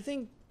right. I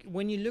think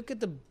when you look at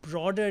the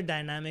broader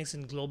dynamics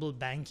in global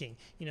banking,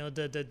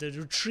 the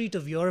retreat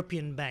of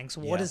European banks,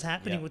 what is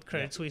happening with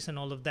Credit Suisse and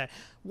all of that,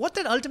 what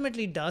that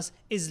ultimately does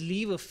is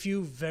leave a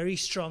few very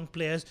strong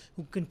players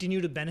who continue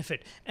to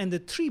benefit. And the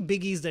three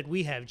biggies that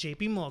we have,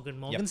 JP Morgan,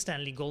 Morgan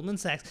Stanley, Goldman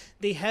Sachs,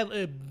 they have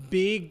a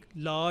big,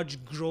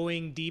 large,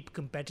 growing, deep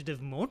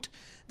competitive moat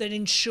that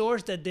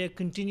ensures that they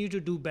continue to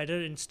do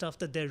better in stuff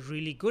that they're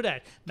really good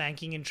at,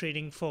 banking and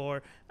trading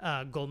for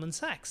Goldman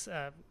Sachs,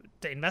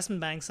 the investment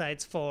bank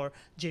sides for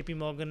JP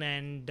Morgan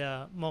and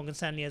Morgan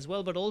Stanley as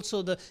well, but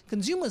also the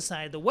consumer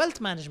side, the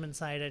wealth management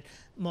side at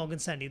Morgan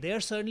Stanley. They are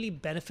certainly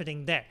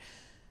benefiting there.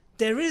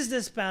 There is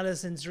this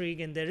palace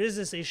intrigue, and there is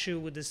this issue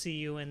with the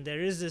CU, and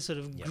there is this sort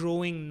of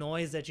growing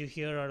noise that you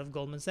hear out of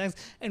Goldman Sachs,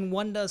 and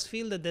one does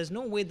feel that there's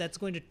no way that's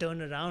going to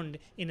turn around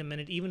in a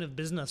minute, even if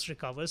business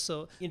recovers.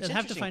 So they'll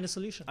have to find a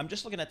solution. I'm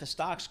just looking at the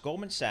stocks.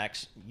 Goldman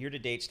Sachs,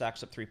 year-to-date,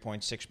 stocks up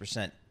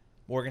 3.6%.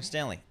 Morgan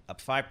Stanley,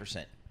 up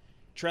 5%.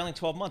 Trailing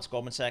 12 months,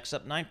 Goldman Sachs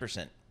up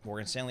 9%.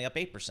 Morgan Stanley up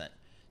 8%.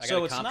 I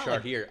got a comp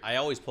chart here. I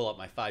always pull up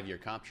my 5-year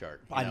comp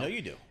chart. I know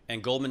you do.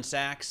 And Goldman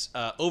Sachs,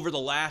 over the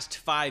last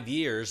 5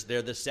 years,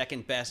 they're the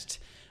second best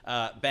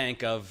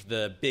bank of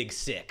the big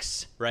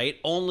six, right?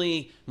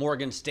 Only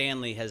Morgan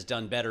Stanley has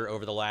done better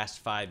over the last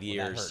 5 years.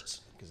 Well, that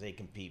hurts because they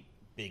compete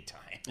big time.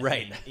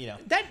 Right. I mean,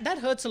 That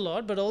hurts a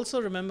lot, but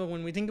also remember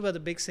when we think about the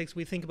big six,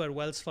 we think about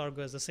Wells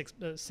Fargo as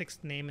the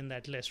sixth name in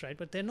that list, right?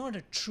 But they're not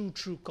a true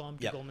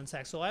comp to Goldman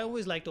Sachs. So I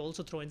always like to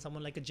also throw in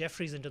someone like a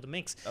Jefferies into the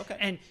mix. Okay.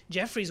 And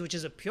Jefferies, which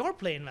is a pure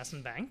play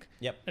investment bank,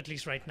 at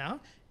least right now,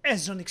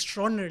 has done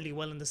extraordinarily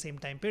well in the same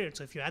time period.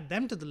 So if you add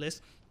them to the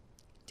list,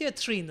 they're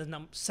 3 in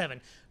the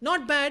 7.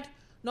 Not bad.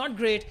 Not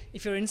great.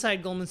 If you're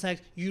inside Goldman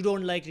Sachs, you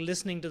don't like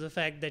listening to the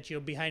fact that you're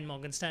behind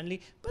Morgan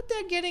Stanley, but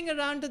they're getting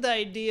around to the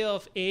idea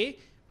of A,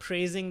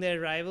 praising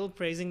their rival,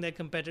 praising their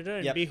competitor,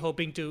 and B,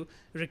 hoping to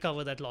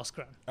recover that lost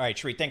ground. All right,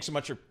 Sri, thanks so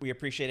much. We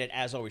appreciate it.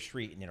 As always,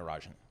 Sri and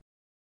Nitarajan.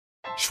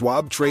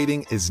 Schwab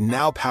Trading is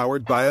now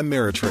powered by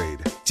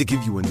Ameritrade to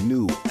give you a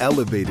new,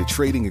 elevated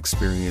trading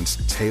experience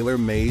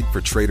tailor-made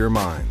for trader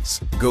minds.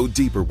 Go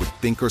deeper with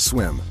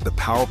Thinkorswim, the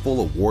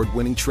powerful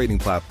award-winning trading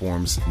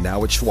platforms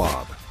now at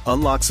Schwab.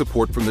 Unlock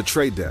support from the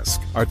trade desk,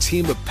 our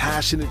team of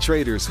passionate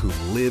traders who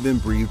live and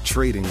breathe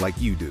trading like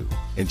you do.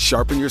 And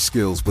sharpen your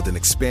skills with an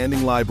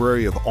expanding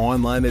library of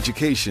online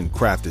education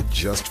crafted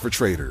just for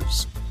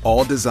traders.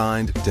 All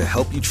designed to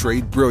help you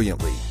trade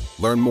brilliantly.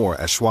 Learn more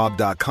at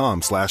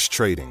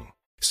schwab.com/trading.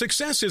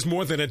 Success is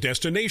more than a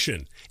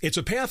destination. It's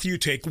a path you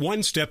take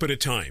one step at a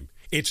time.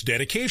 It's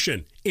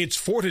dedication, it's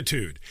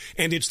fortitude,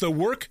 and it's the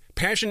work,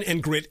 passion,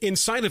 and grit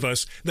inside of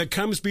us that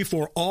comes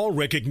before all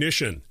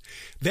recognition.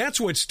 That's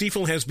what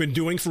Stifel has been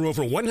doing for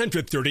over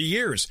 130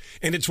 years,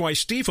 and it's why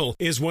Stifel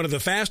is one of the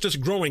fastest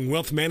growing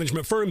wealth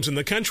management firms in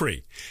the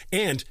country.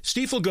 And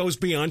Stifel goes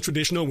beyond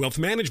traditional wealth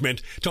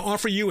management to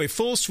offer you a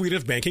full suite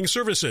of banking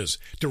services,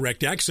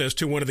 direct access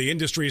to one of the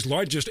industry's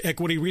largest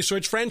equity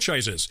research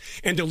franchises,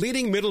 and a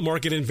leading middle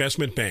market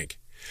investment bank.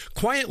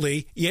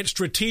 Quietly, yet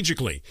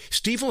strategically,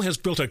 Stifel has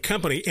built a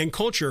company and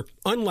culture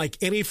unlike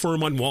any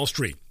firm on Wall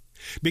Street.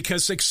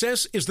 Because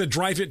success is the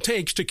drive it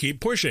takes to keep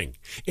pushing.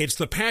 It's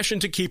the passion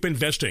to keep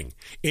investing.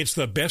 It's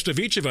the best of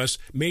each of us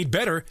made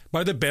better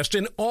by the best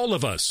in all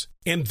of us.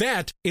 And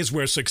that is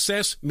where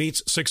success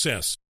meets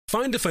success.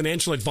 Find a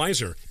financial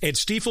advisor at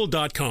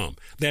Stifel.com.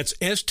 That's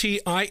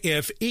Stifel.com.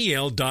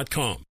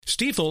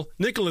 Stifel,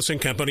 Nicholas &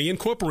 Company,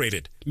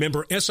 Incorporated.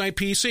 Member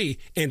SIPC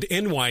and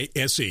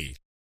NYSE.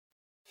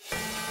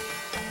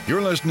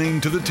 You're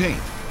listening to The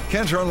Tape,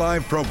 Cantor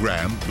Live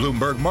program,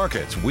 Bloomberg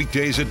Markets,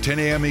 weekdays at 10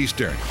 a.m.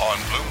 Eastern on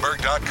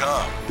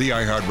Bloomberg.com, the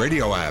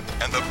iHeartRadio app,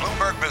 and the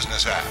Bloomberg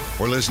Business app,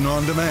 or listen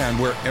on demand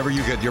wherever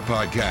you get your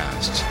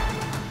podcasts.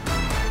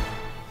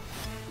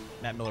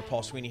 Matt Miller,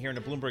 Paul Sweeney here in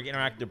the Bloomberg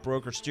Interactive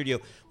Broker Studio.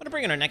 I want to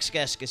bring in our next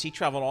guest because he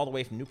traveled all the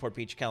way from Newport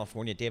Beach,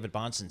 California. David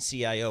Bahnsen,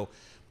 CIO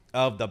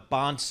of the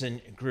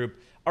Bahnsen Group.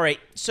 All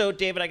right, so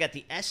David, I got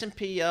the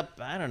S&P up,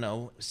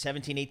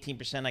 17,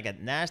 18%. I got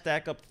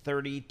NASDAQ up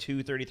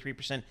 32,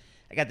 33%.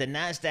 I got the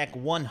NASDAQ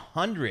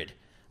 100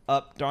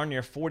 up darn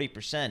near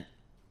 40%.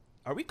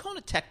 Are we calling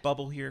a tech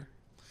bubble here?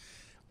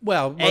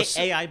 Well,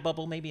 AI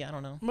bubble, maybe? I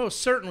don't know.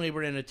 Most certainly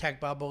we're in a tech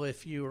bubble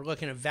if you were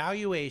looking at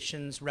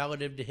valuations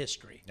relative to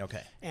history.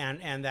 Okay.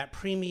 And that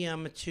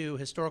premium to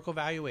historical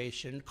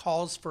valuation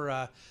calls for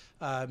a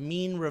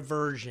mean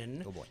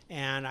reversion. Oh boy.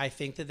 And I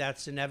think that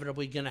that's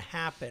inevitably going to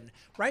happen.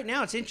 Right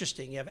now, it's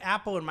interesting. You have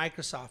Apple and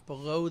Microsoft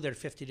below their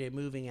 50-day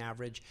moving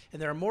average, and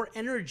there are more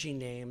energy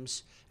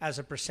names as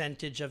a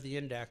percentage of the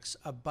index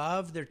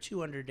above their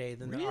 200-day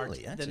than there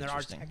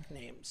are tech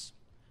names.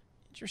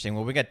 Interesting.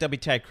 Well, we got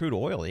WTI crude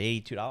oil,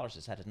 $82.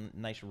 It's had a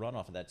nice run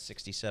off of that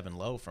 67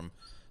 low from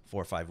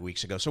 4 or 5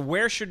 weeks ago. So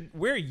where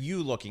are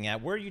you looking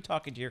at? Where are you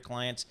talking to your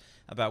clients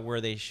about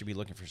where they should be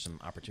looking for some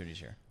opportunities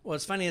here? Well,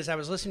 it's funny, as I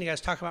was listening to you guys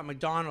talk about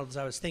McDonald's,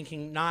 I was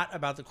thinking not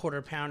about the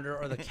quarter pounder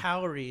or the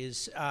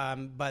calories,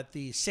 but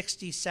the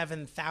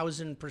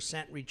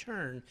 67,000%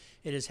 return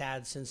it has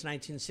had since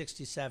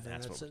 1967.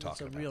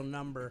 That's a real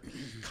number.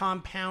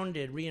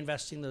 Compounded,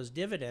 reinvesting those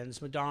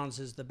dividends, McDonald's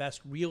is the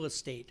best real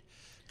estate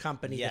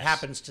company that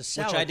happens to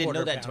sell. Which I didn't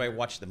know that until I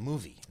watched the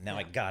movie. Now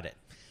I got it.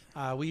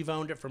 We've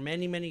owned it for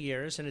many, many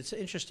years, and it's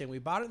interesting. We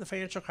bought it in the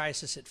financial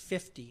crisis at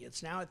 50.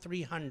 It's now at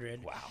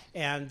 300. Wow.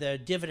 And the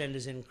dividend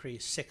has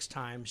increased 6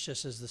 times,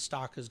 just as the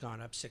stock has gone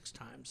up 6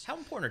 times. How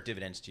important are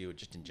dividends to you,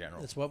 just in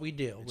general? It's what we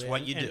do. It's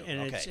what you do.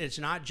 And okay. it's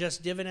not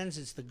just dividends.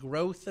 It's the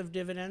growth of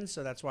dividends,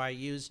 so that's why I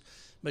use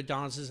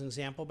McDonald's as an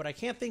example. But I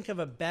can't think of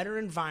a better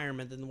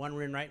environment than the one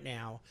we're in right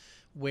now,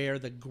 where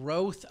the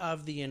growth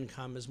of the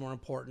income is more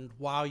important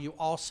while you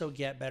also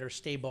get better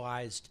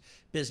stabilized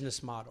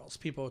business models.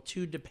 People are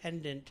too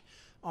dependent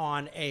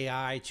on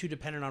AI, too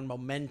dependent on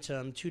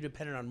momentum, too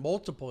dependent on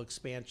multiple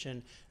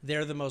expansion.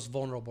 They're the most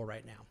vulnerable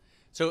right now.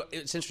 So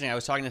it's interesting. I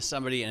was talking to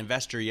somebody, an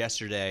investor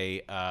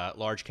yesterday,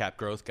 large cap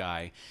growth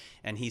guy,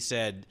 and he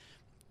said,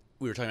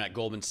 we were talking about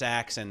Goldman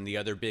Sachs and the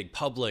other big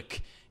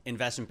public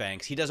investment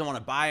banks. He doesn't want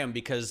to buy them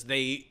because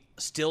they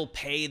still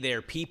pay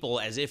their people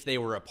as if they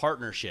were a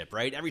partnership,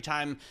 right? Every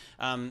time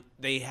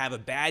they have a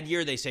bad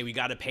year, they say, we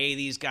got to pay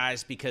these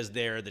guys because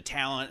they're the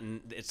talent and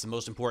it's the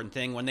most important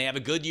thing. When they have a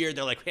good year,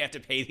 they're like, we have to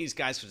pay these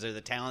guys because they're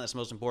the talent. That's the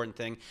most important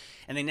thing.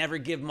 And they never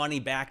give money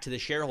back to the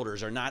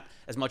shareholders, or not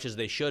as much as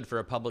they should for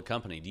a public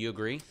company. Do you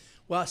agree?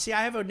 Well, see,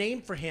 I have a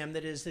name for him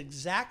that is the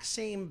exact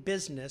same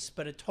business,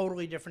 but a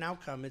totally different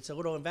outcome. It's a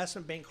little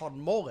investment bank called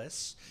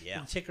Moelis. Yeah.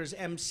 The ticker's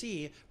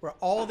MC, where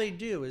all they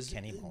do is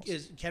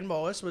Ken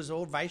Moelis was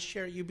old vice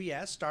chair at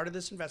UBS, started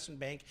this investment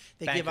bank.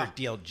 They Banker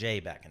give a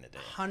DLJ back in the day.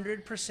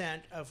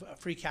 100% of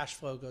free cash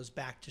flow goes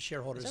back to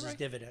shareholders as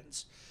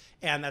dividends.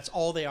 And that's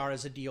all they are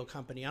as a deal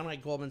company.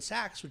 Unlike Goldman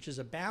Sachs, which is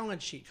a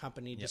balance sheet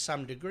company to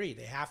some degree.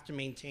 They have to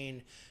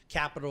maintain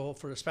capital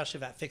for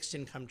especially that fixed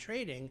income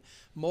trading.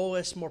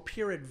 Moelis, more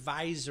pure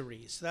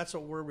advisory. So that's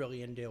what we're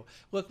really into.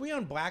 Look, we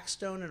own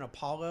Blackstone and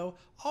Apollo.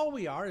 All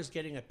we are is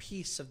getting a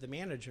piece of the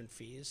management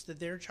fees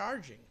that they're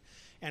charging.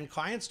 And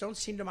clients don't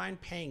seem to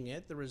mind paying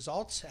it. The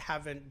results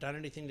haven't done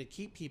anything to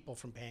keep people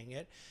from paying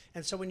it.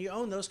 And so when you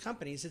own those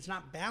companies, it's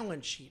not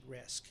balance sheet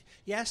risk.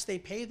 Yes, they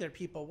pay their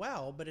people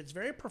well, but it's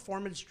very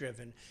performance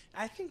driven.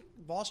 I think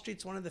Wall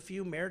Street's one of the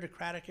few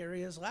meritocratic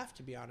areas left,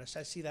 to be honest.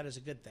 I see that as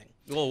a good thing.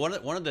 Well,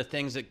 one of the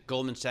things that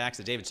Goldman Sachs,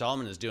 that David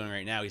Solomon is doing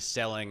right now, he's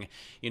selling,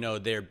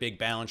 their big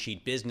balance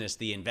sheet business,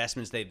 the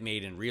investments they've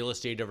made in real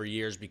estate over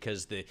years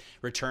because the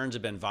returns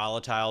have been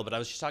volatile. But I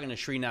was just talking to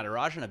Sri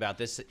Natarajan about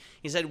this.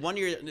 He said 1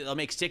 year they'll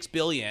make $6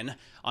 billion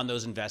on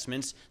those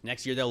investments.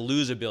 Next year they'll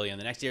lose $1 billion.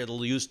 The next year they'll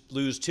lose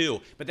 $2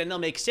 billion. But then they'll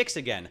make $6 billion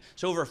again.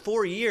 So over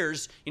 4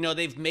 years,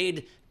 they've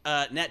made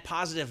net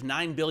positive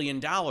 $9 billion.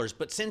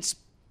 But since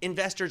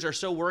investors are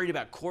so worried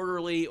about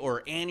quarterly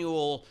or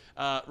annual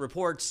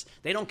reports,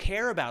 they don't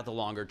care about the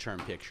longer term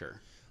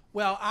picture.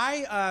 Well,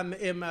 I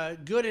am a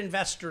good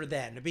investor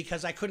then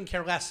because I couldn't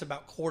care less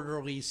about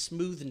quarterly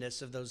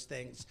smoothness of those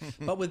things.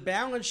 But with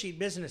balance sheet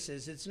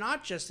businesses, it's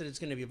not just that it's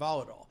going to be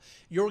volatile.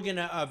 You're going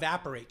to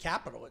evaporate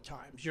capital at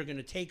times. You're going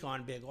to take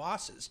on big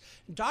losses.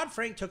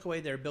 Dodd-Frank took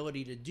away their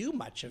ability to do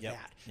much of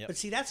that. But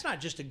see, that's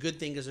not just a good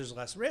thing because there's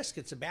less risk.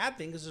 It's a bad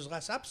thing because there's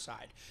less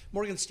upside.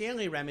 Morgan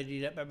Stanley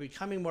remedied it by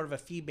becoming more of a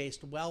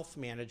fee-based wealth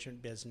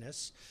management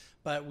business.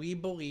 But we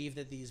believe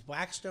that these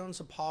Blackstones,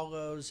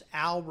 Apollos,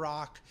 Owl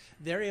Rock,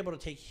 they're able to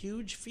take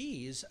huge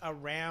fees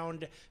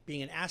around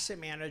being an asset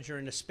manager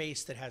in a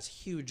space that has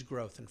huge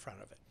growth in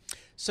front of it.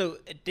 So,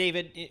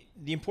 David,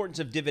 the importance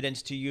of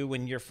dividends to you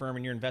and your firm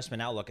and your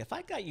investment outlook. If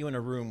I got you in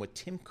a room with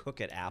Tim Cook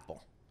at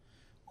Apple,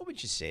 what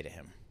would you say to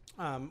him?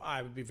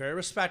 I would be very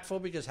respectful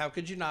because how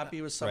could you not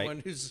be with someone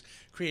who's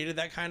created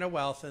that kind of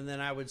wealth? And then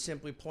I would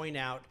simply point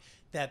out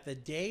that the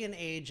day and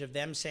age of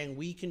them saying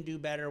we can do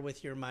better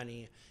with your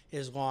money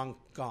is long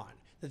gone,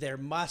 that there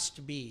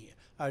must be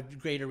a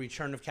greater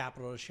return of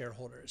capital to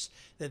shareholders,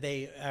 that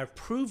they have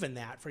proven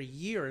that for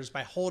years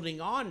by holding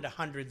on to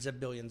hundreds of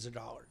billions of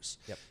dollars.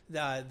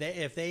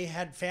 If they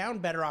had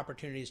found better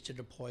opportunities to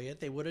deploy it,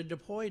 they would have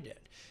deployed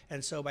it.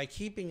 And so by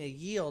keeping a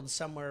yield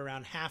somewhere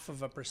around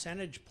 0.5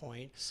 percentage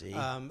point,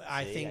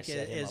 I think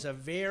it is a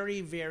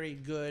very, very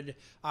good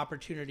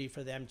opportunity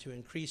for them to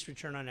increase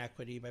return on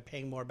equity by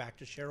paying more back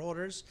to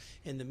shareholders.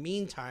 In the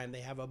meantime,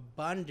 they have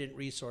abundant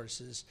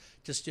resources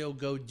to still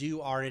go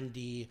do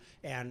R&D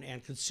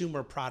and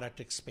consumer product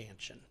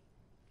expansion.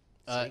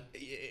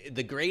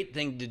 The great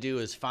thing to do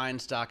is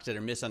find stocks that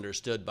are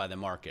misunderstood by the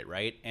market,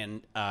 right?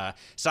 And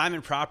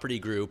Simon Property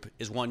Group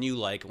is one you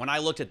like. When I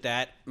looked at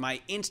that, my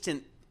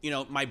instant,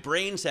 my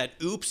brain said,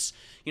 oops,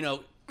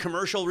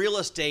 commercial real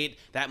estate,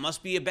 that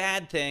must be a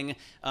bad thing.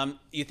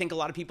 You think a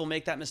lot of people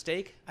make that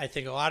mistake? I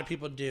think a lot of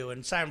people do.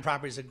 And Simon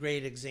Property is a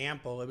great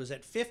example. It was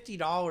at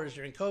 $50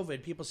 during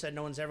COVID. People said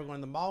no one's ever going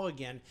to the mall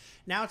again.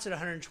 Now it's at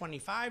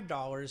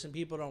 $125, and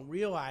people don't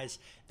realize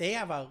they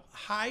have a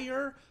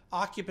higher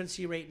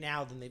occupancy rate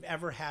now than they've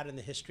ever had in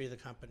the history of the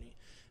company.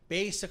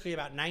 Basically,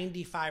 about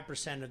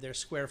 95% of their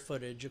square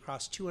footage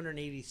across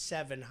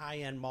 287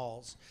 high-end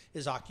malls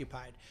is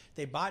occupied.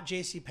 They bought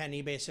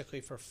JCPenney basically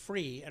for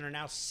free and are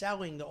now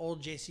selling the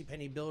old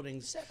JCPenney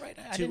buildings. Is that right?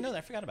 I didn't know that.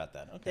 I forgot about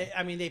that. Okay.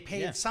 They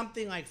paid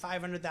something like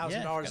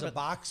 $500,000 a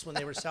box when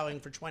they were selling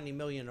for $20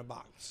 million a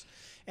box.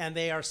 And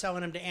they are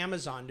selling them to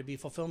Amazon to be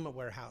fulfillment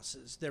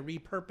warehouses. They're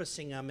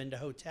repurposing them into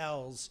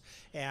hotels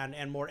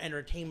and more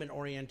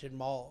entertainment-oriented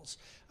malls.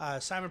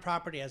 Simon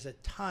Property has a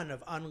ton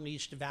of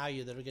unleashed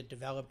value that will get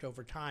developed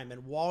over time.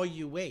 And while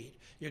you wait,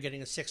 you're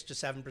getting a 6 to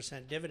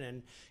 7%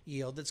 dividend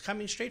yield that's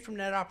coming straight from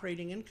net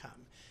operating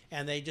income.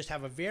 And they just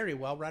have a very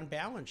well-run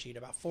balance sheet,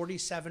 about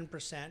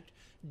 47%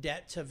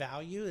 debt to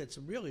value. It's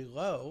really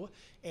low.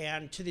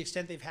 And to the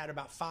extent they've had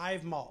about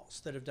 5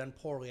 malls that have done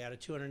poorly out of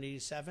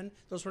 287,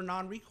 those were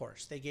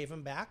non-recourse. They gave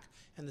them back,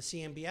 and the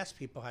CMBS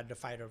people had to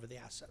fight over the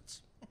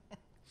assets.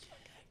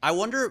 I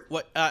wonder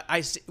what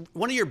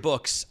one of your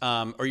books,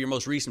 or your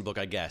most recent book,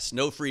 I guess.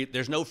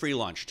 There's no free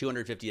lunch.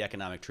 250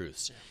 economic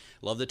truths. Yeah.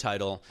 Love the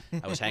title.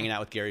 I was hanging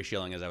out with Gary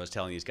Schilling as I was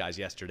telling these guys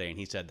yesterday, and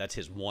he said that's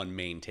his one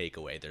main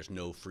takeaway. There's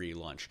no free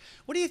lunch.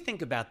 What do you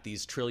think about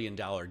these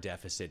trillion-dollar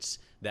deficits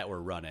that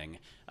we're running?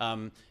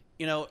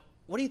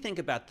 What do you think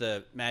about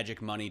the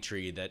magic money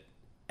tree that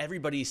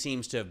everybody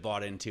seems to have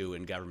bought into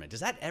in government? Does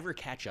that ever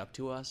catch up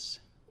to us?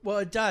 Well,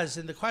 it does,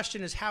 and the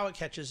question is how it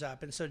catches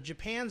up. And so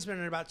Japan's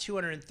been at about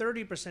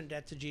 230%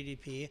 debt to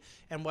GDP,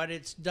 and what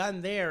it's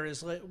done there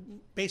is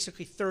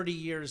basically 30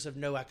 years of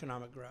no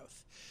economic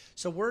growth.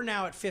 So we're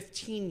now at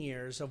 15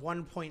 years of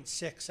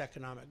 1.6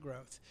 economic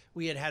growth.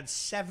 We had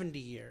 70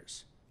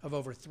 years of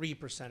over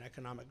 3%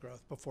 economic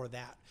growth before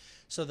that.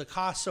 So the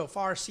cost so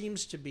far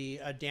seems to be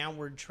a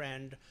downward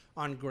trend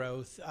on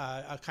growth,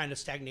 a kind of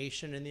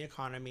stagnation in the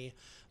economy.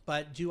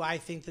 But do I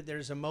think that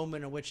there's a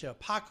moment in which an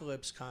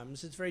apocalypse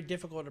comes? It's very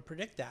difficult to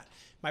predict that.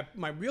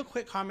 My real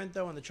quick comment,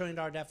 though, on the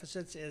trillion-dollar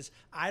deficits is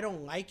I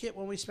don't like it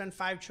when we spend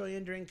 $5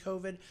 trillion during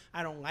COVID.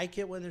 I don't like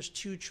it when there's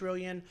 $2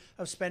 trillion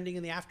of spending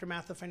in the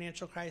aftermath of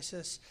financial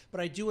crisis.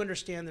 But I do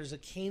understand there's a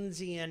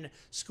Keynesian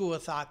school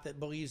of thought that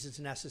believes it's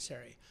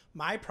necessary.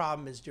 My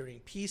problem is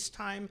during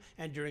peacetime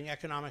and during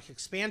economic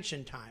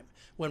expansion time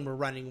when we're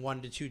running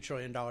 $1 to $2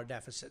 trillion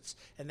deficits.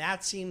 And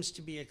that seems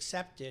to be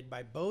accepted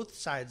by both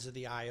sides of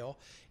the aisle.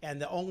 And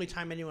the only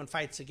time anyone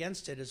fights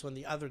against it is when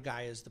the other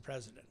guy is the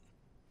president.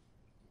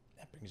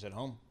 That brings it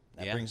home.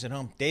 Brings it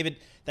home. David,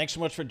 thanks so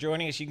much for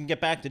joining us. You can get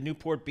back to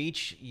Newport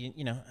Beach.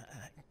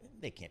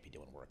 They can't be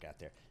doing work out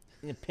there.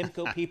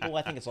 PIMCO people,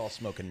 I think it's all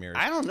smoke and mirrors.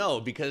 I don't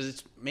know,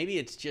 because maybe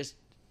it's just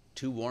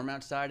too warm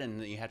outside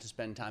and you have to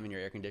spend time in your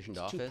air-conditioned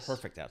office. Too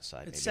perfect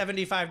outside. It's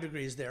 75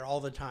 degrees there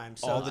all the time.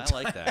 So I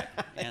like that.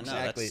 Yeah,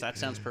 exactly. That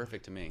sounds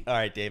perfect to me. All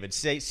right, David.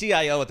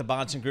 CIO at the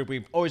Bahnsen Group.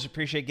 We always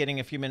appreciate getting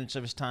a few minutes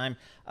of his time.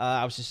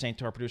 I was just saying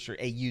to our producer,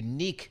 a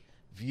unique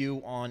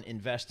view on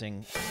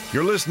investing.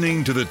 You're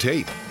listening to The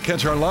Tape.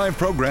 Catch our live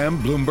program,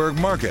 Bloomberg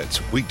Markets,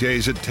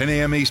 weekdays at 10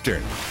 a.m.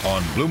 Eastern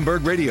on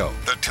Bloomberg Radio,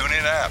 the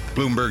TuneIn app,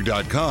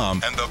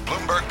 Bloomberg.com, and the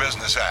Bloomberg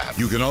Business app.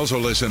 You can also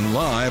listen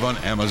live on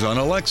Amazon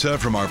Alexa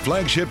from our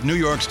flagship New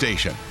York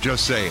station.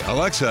 Just say,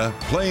 Alexa,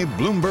 play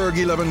Bloomberg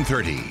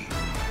 1130.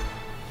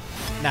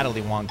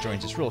 Natalie Wong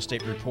joins us, real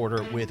estate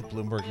reporter with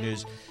Bloomberg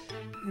News.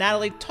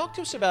 Natalie, talk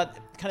to us about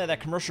kind of that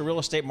commercial real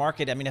estate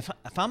market. I mean, if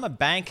I'm a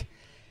bank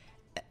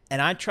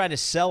and I try to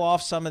sell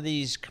off some of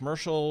these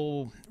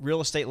commercial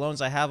real estate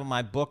loans I have on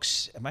my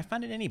books, am I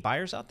finding any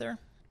buyers out there?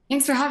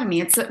 Thanks for having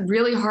me. It's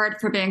really hard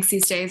for banks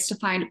these days to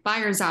find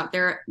buyers out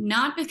there,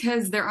 not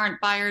because there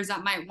aren't buyers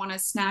that might want to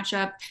snatch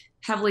up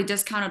heavily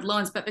discounted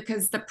loans, but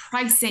because the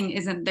pricing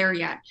isn't there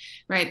yet,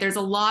 right? There's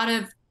a lot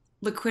of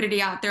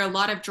liquidity out there, a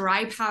lot of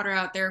dry powder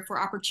out there for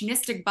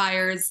opportunistic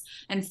buyers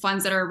and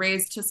funds that are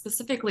raised to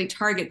specifically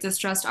target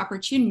distressed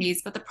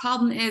opportunities. But the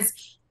problem is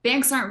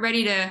banks aren't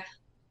ready to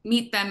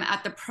meet them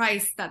at the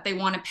price that they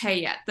want to pay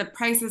yet. The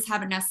prices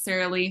haven't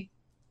necessarily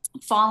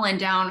fallen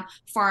down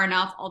far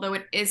enough, although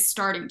it is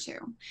starting to.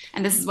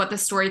 And this is what the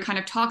story kind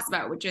of talks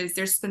about, which is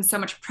there's been so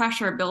much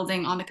pressure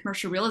building on the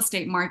commercial real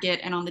estate market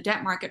and on the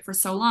debt market for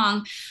so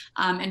long.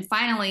 And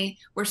finally,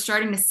 we're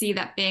starting to see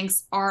that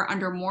banks are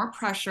under more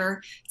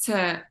pressure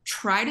to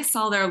try to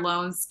sell their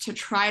loans, to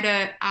try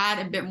to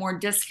add a bit more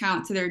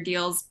discount to their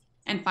deals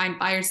and find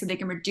buyers so they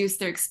can reduce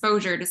their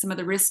exposure to some of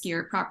the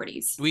riskier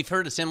properties. We've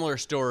heard a similar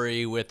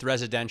story with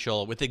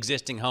residential, with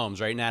existing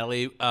homes, right,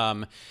 Natalie?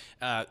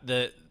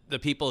 The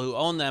people who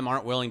own them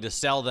aren't willing to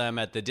sell them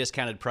at the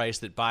discounted price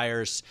that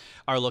buyers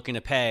are looking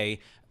to pay.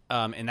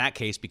 In that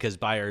case, because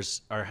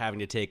buyers are having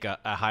to take a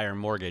higher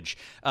mortgage.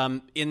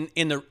 In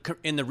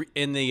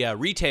the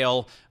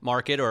retail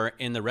market or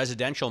in the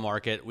residential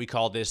market, we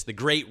call this the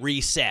Great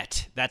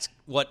Reset. That's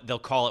what they'll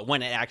call it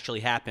when it actually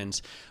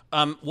happens.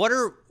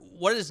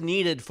 What is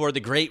needed for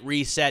the Great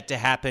Reset to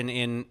happen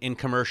in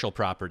commercial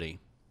property?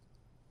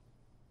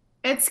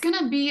 It's going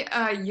to be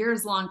a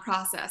years-long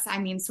process. I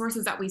mean,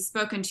 sources that we've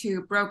spoken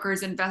to,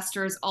 brokers,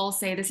 investors, all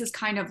say this is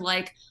kind of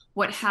like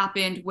what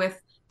happened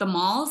with the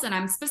malls. And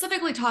I'm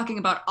specifically talking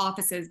about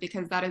offices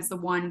because that is the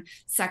one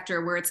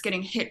sector where it's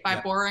getting hit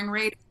by borrowing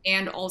rates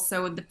and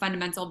also the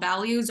fundamental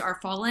values are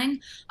falling.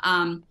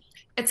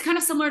 It's kind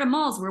of similar to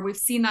malls where we've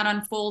seen that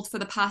unfold for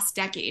the past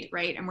decade,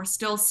 right? And we're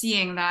still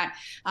seeing that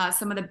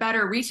some of the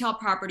better retail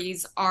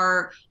properties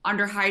are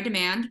under high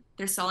demand.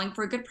 They're selling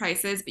for good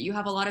prices, but you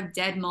have a lot of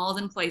dead malls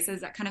and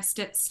places that kind of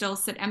still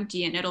sit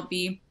empty, and it'll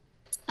be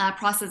a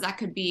process that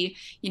could be,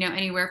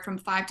 anywhere from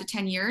 5 to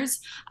 10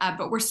 years.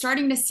 But we're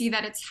starting to see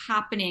that it's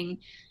happening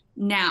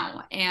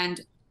now.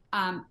 And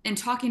in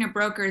talking to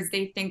brokers,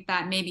 they think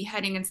that maybe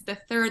heading into the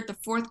third, the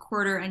fourth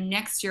quarter and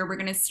next year, we're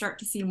going to start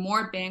to see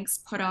more banks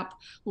put up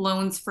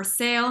loans for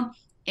sale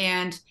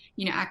and,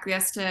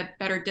 acquiesce to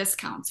better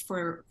discounts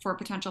for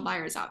potential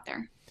buyers out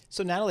there.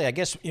 So Natalie, I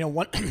guess,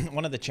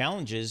 one of the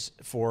challenges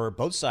for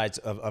both sides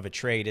of a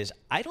trade is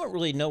I don't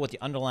really know what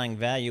the underlying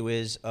value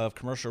is of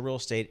commercial real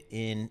estate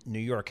in New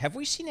York. Have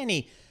we seen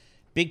any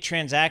big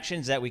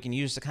transactions that we can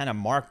use to kind of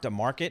mark the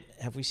market?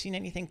 Have we seen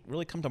anything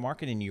really come to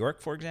market in New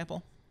York, for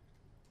example?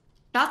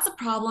 That's the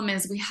problem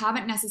is we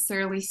haven't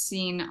necessarily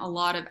seen a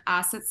lot of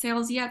asset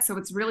sales yet. So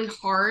it's really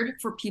hard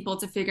for people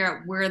to figure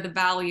out where the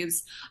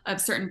values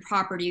of certain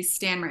properties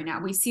stand right now.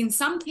 We've seen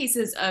some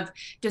cases of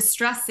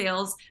distress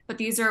sales, but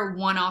these are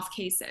one-off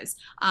cases.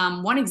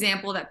 One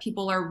example that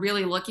people are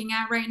really looking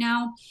at right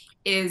now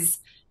is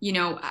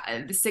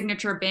the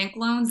Signature Bank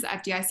loans. The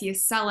FDIC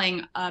is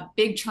selling a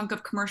big chunk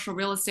of commercial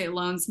real estate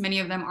loans. Many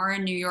of them are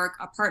in New York,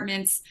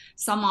 apartments,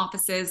 some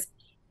offices.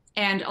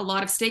 And a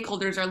lot of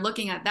stakeholders are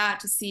looking at that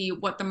to see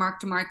what the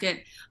mark to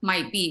market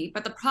might be.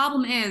 But the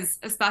problem is,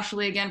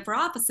 especially again for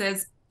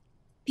offices,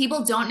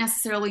 people don't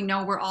necessarily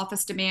know where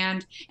office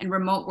demand and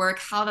remote work,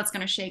 how that's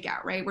going to shake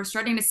out, right? We're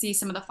starting to see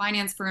some of the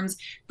finance firms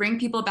bring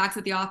people back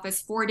to the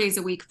office 4 days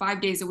a week, 5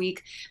 days a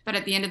week. But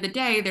at the end of the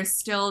day, there's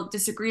still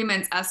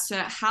disagreements as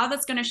to how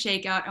that's going to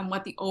shake out and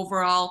what the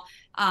overall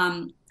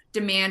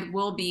demand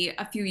will be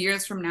a few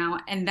years from now.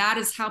 And that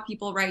is how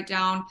people write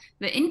down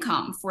the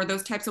income for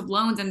those types of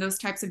loans and those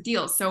types of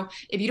deals. So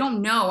if you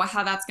don't know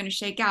how that's going to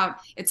shake out,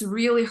 it's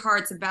really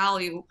hard to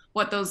value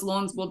what those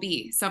loans will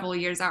be several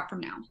years out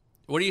from now.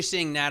 What are you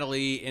seeing,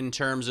 Natalie, in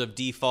terms of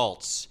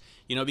defaults?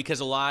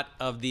 Because a lot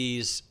of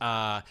these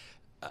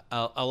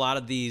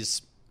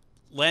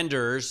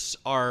lenders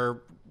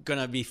are going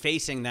to be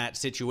facing that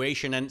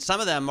situation, and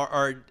some of them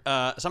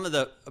some of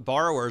the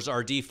borrowers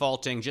are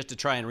defaulting just to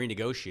try and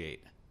renegotiate.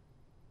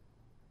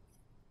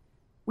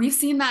 We've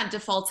seen that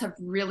defaults have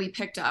really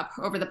picked up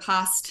over the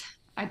past,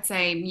 I'd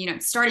say,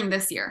 starting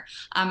this year.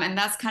 And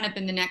that's kind of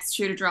been the next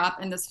shoe to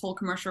drop in this whole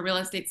commercial real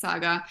estate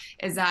saga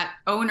is that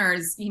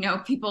owners,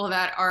 people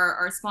that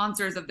are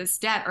sponsors of this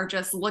debt are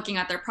just looking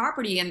at their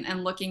property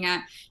and looking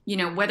at,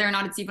 whether or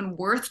not it's even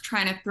worth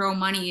trying to throw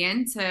money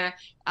in to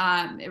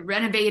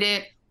renovate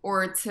it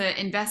or to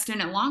invest in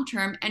it long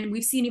term. And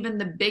we've seen even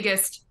the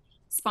biggest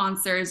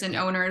sponsors and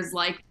owners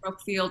like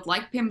Brookfield,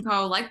 like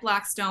PIMCO, like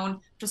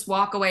Blackstone just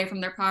walk away from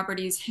their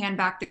properties, hand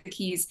back the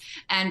keys.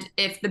 And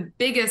if the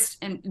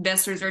biggest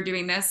investors are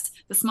doing this,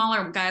 the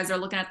smaller guys are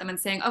looking at them and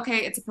saying,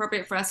 okay, it's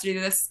appropriate for us to do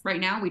this right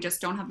now. We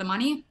just don't have the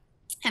money.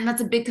 And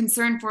that's a big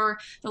concern for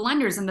the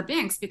lenders and the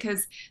banks,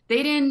 because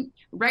they didn't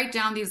write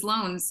down these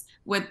loans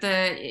with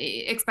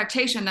the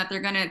expectation that they're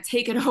going to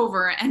take it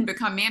over and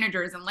become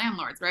managers and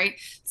landlords, right?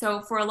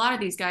 So for a lot of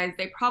these guys,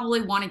 they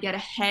probably want to get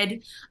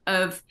ahead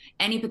of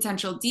any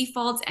potential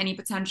defaults, any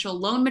potential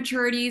loan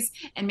maturities,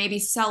 and maybe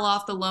sell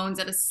off the loans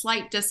at a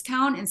slight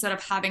discount instead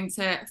of having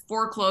to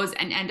foreclose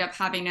and end up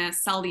having to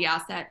sell the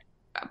asset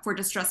for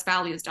distressed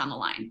values down the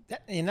line.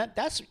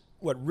 That's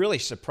what really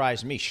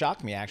surprised me,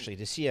 shocked me actually,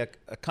 to see a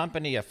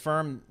company, a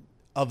firm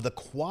of the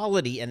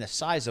quality and the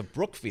size of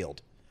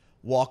Brookfield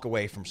walk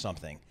away from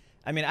something.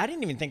 I mean, I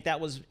didn't even think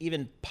that was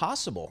even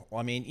possible.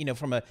 I mean, you know,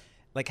 from a,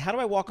 like, how do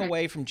I walk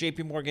away from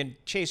JP Morgan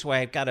Chase where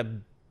I've got a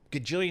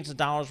gajillions of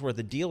dollars worth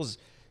of deals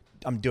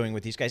I'm doing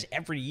with these guys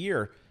every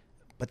year?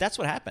 But that's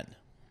what happened.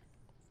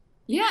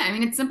 Yeah, I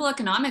mean, it's simple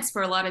economics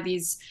for a lot of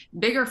these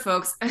bigger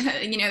folks.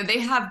 You know, they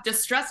have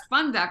distressed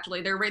funds,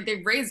 actually.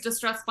 They've raised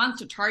distressed funds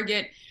to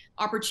target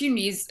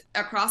opportunities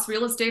across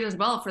real estate as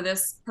well for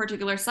this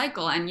particular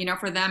cycle. And, you know,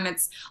 for them,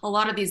 it's a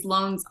lot of these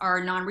loans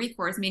are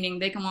non-recourse, meaning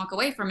they can walk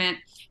away from it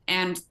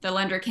and the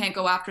lender can't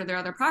go after their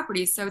other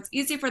properties. So it's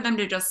easy for them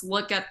to just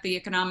look at the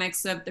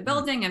economics of the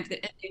building. And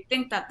if they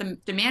think that the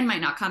demand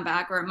might not come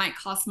back or it might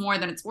cost more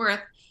than it's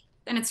worth,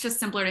 then it's just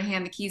simpler to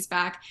hand the keys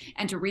back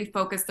and to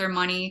refocus their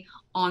money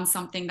on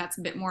something that's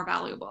a bit more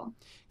valuable.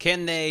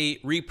 Can they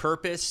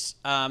repurpose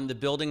the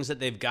buildings that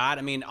they've got?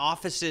 I mean,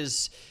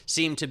 offices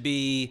seem to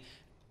be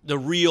the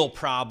real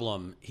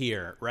problem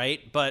here, right?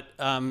 But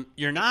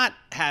you're not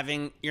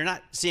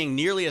seeing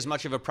nearly as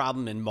much of a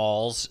problem in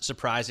malls,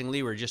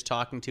 surprisingly. We're just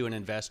talking to an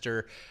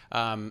investor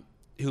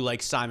who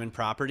likes Simon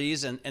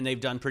Properties, and they've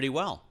done pretty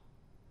well.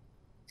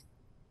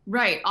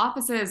 Right.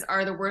 Offices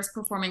are the worst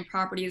performing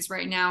properties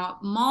right now.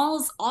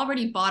 Malls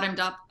already bottomed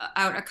out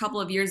a couple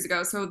of years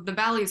ago, so the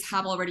values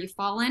have already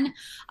fallen.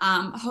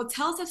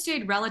 Hotels have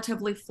stayed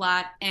relatively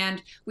flat,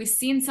 and we've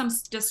seen some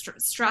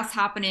stress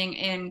happening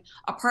in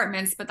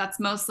apartments, but that's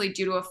mostly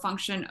due to a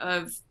function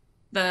of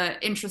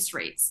the interest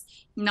rates,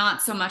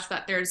 not so much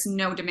that there's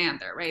no demand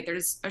there, right?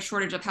 There's a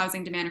shortage of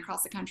housing demand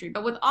across the country.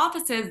 But with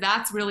offices,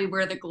 that's really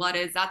where the glut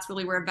is. That's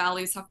really where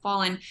values have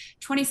fallen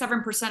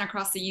 27%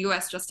 across the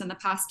US just in the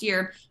past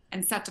year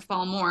and set to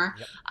fall more.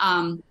 Yep.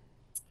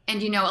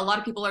 And, you know, a lot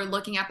of people are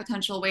looking at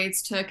potential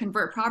ways to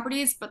convert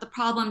properties. But the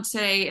problem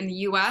today in the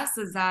U.S.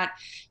 is that,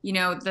 you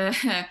know, the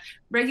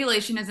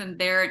regulation isn't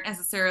there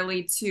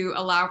necessarily to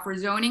allow for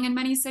zoning in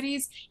many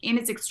cities. And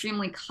it's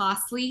extremely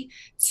costly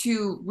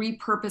to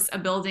repurpose a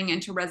building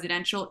into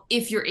residential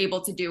if you're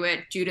able to do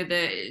it due to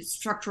the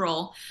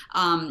structural,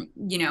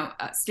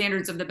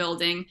 standards of the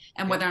building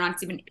and whether or not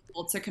it's even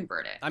able to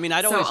convert it. I mean,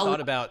 I'd always thought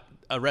about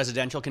a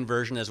residential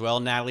conversion as well,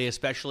 Natalie,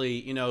 especially,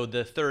 you know,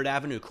 the 3rd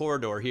Avenue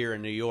corridor here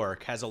in New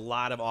York has a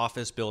lot of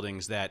office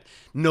buildings that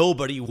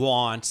nobody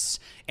wants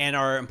and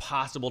are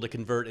impossible to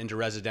convert into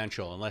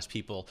residential unless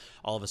people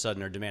all of a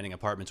sudden are demanding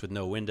apartments with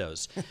no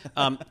windows.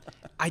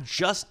 I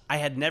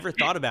had never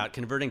thought about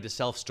converting to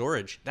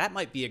self-storage. That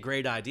might be a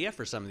great idea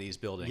for some of these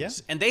buildings. Yeah.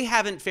 And they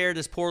haven't fared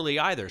as poorly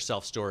either,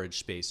 self-storage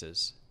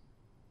spaces.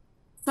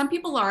 Some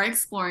people are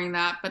exploring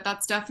that, but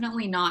that's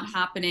definitely not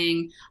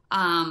happening,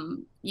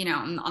 on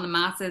the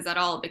masses at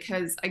all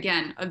because,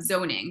 again, of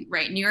zoning,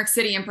 right? New York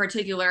City in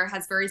particular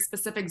has very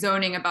specific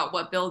zoning about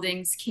what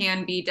buildings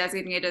can be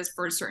designated as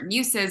for certain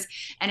uses.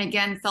 And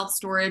again,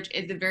 self-storage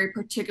is a very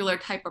particular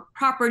type of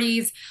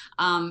properties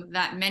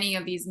that many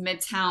of these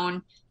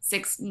midtown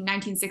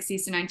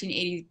 1960s to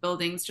 1980s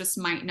buildings just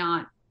might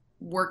not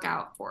work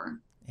out for.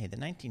 Hey, the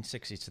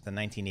 1960s to the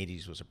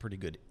 1980s was a pretty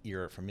good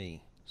era for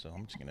me. So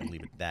I'm just going to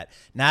leave it at that.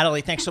 Natalie,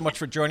 thanks so much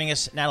for joining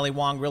us. Natalie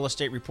Wong, real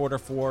estate reporter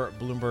for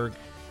Bloomberg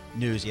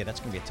News. Yeah, that's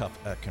going to be a tough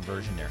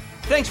conversion there.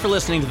 Thanks for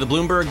listening to the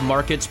Bloomberg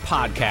Markets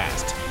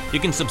Podcast.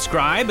 You can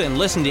subscribe and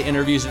listen to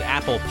interviews at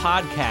Apple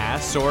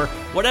Podcasts or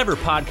whatever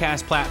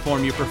podcast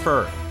platform you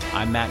prefer.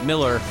 I'm Matt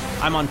Miller.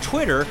 I'm on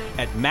Twitter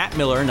at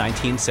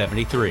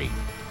MattMiller1973.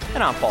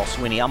 And I'm Paul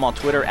Sweeney. I'm on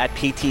Twitter at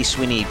PT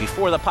Sweeney.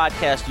 Before the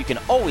podcast, you can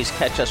always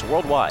catch us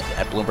worldwide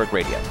at Bloomberg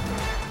Radio.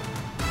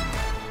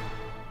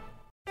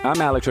 I'm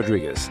Alex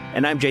Rodriguez.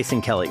 And I'm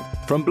Jason Kelly.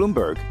 From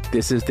Bloomberg,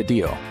 this is The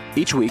Deal.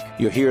 Each week,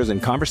 you'll hear us in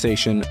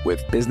conversation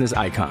with business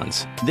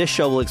icons. This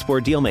show will explore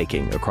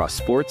deal-making across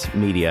sports,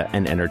 media,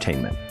 and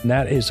entertainment.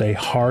 That is a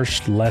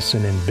harsh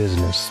lesson in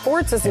business.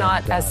 Sports is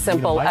not as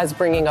simple as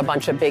bringing a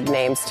bunch of big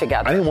names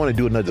together. I didn't want to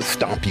do another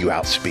stomp you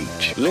out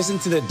speech. Listen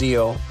to The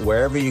Deal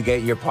wherever you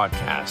get your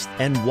podcast.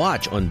 And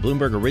watch on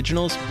Bloomberg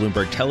Originals,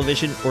 Bloomberg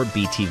Television, or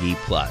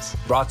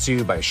BTV+. Brought to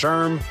you by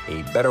Sherm,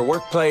 a better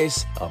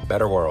workplace, a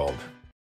better world.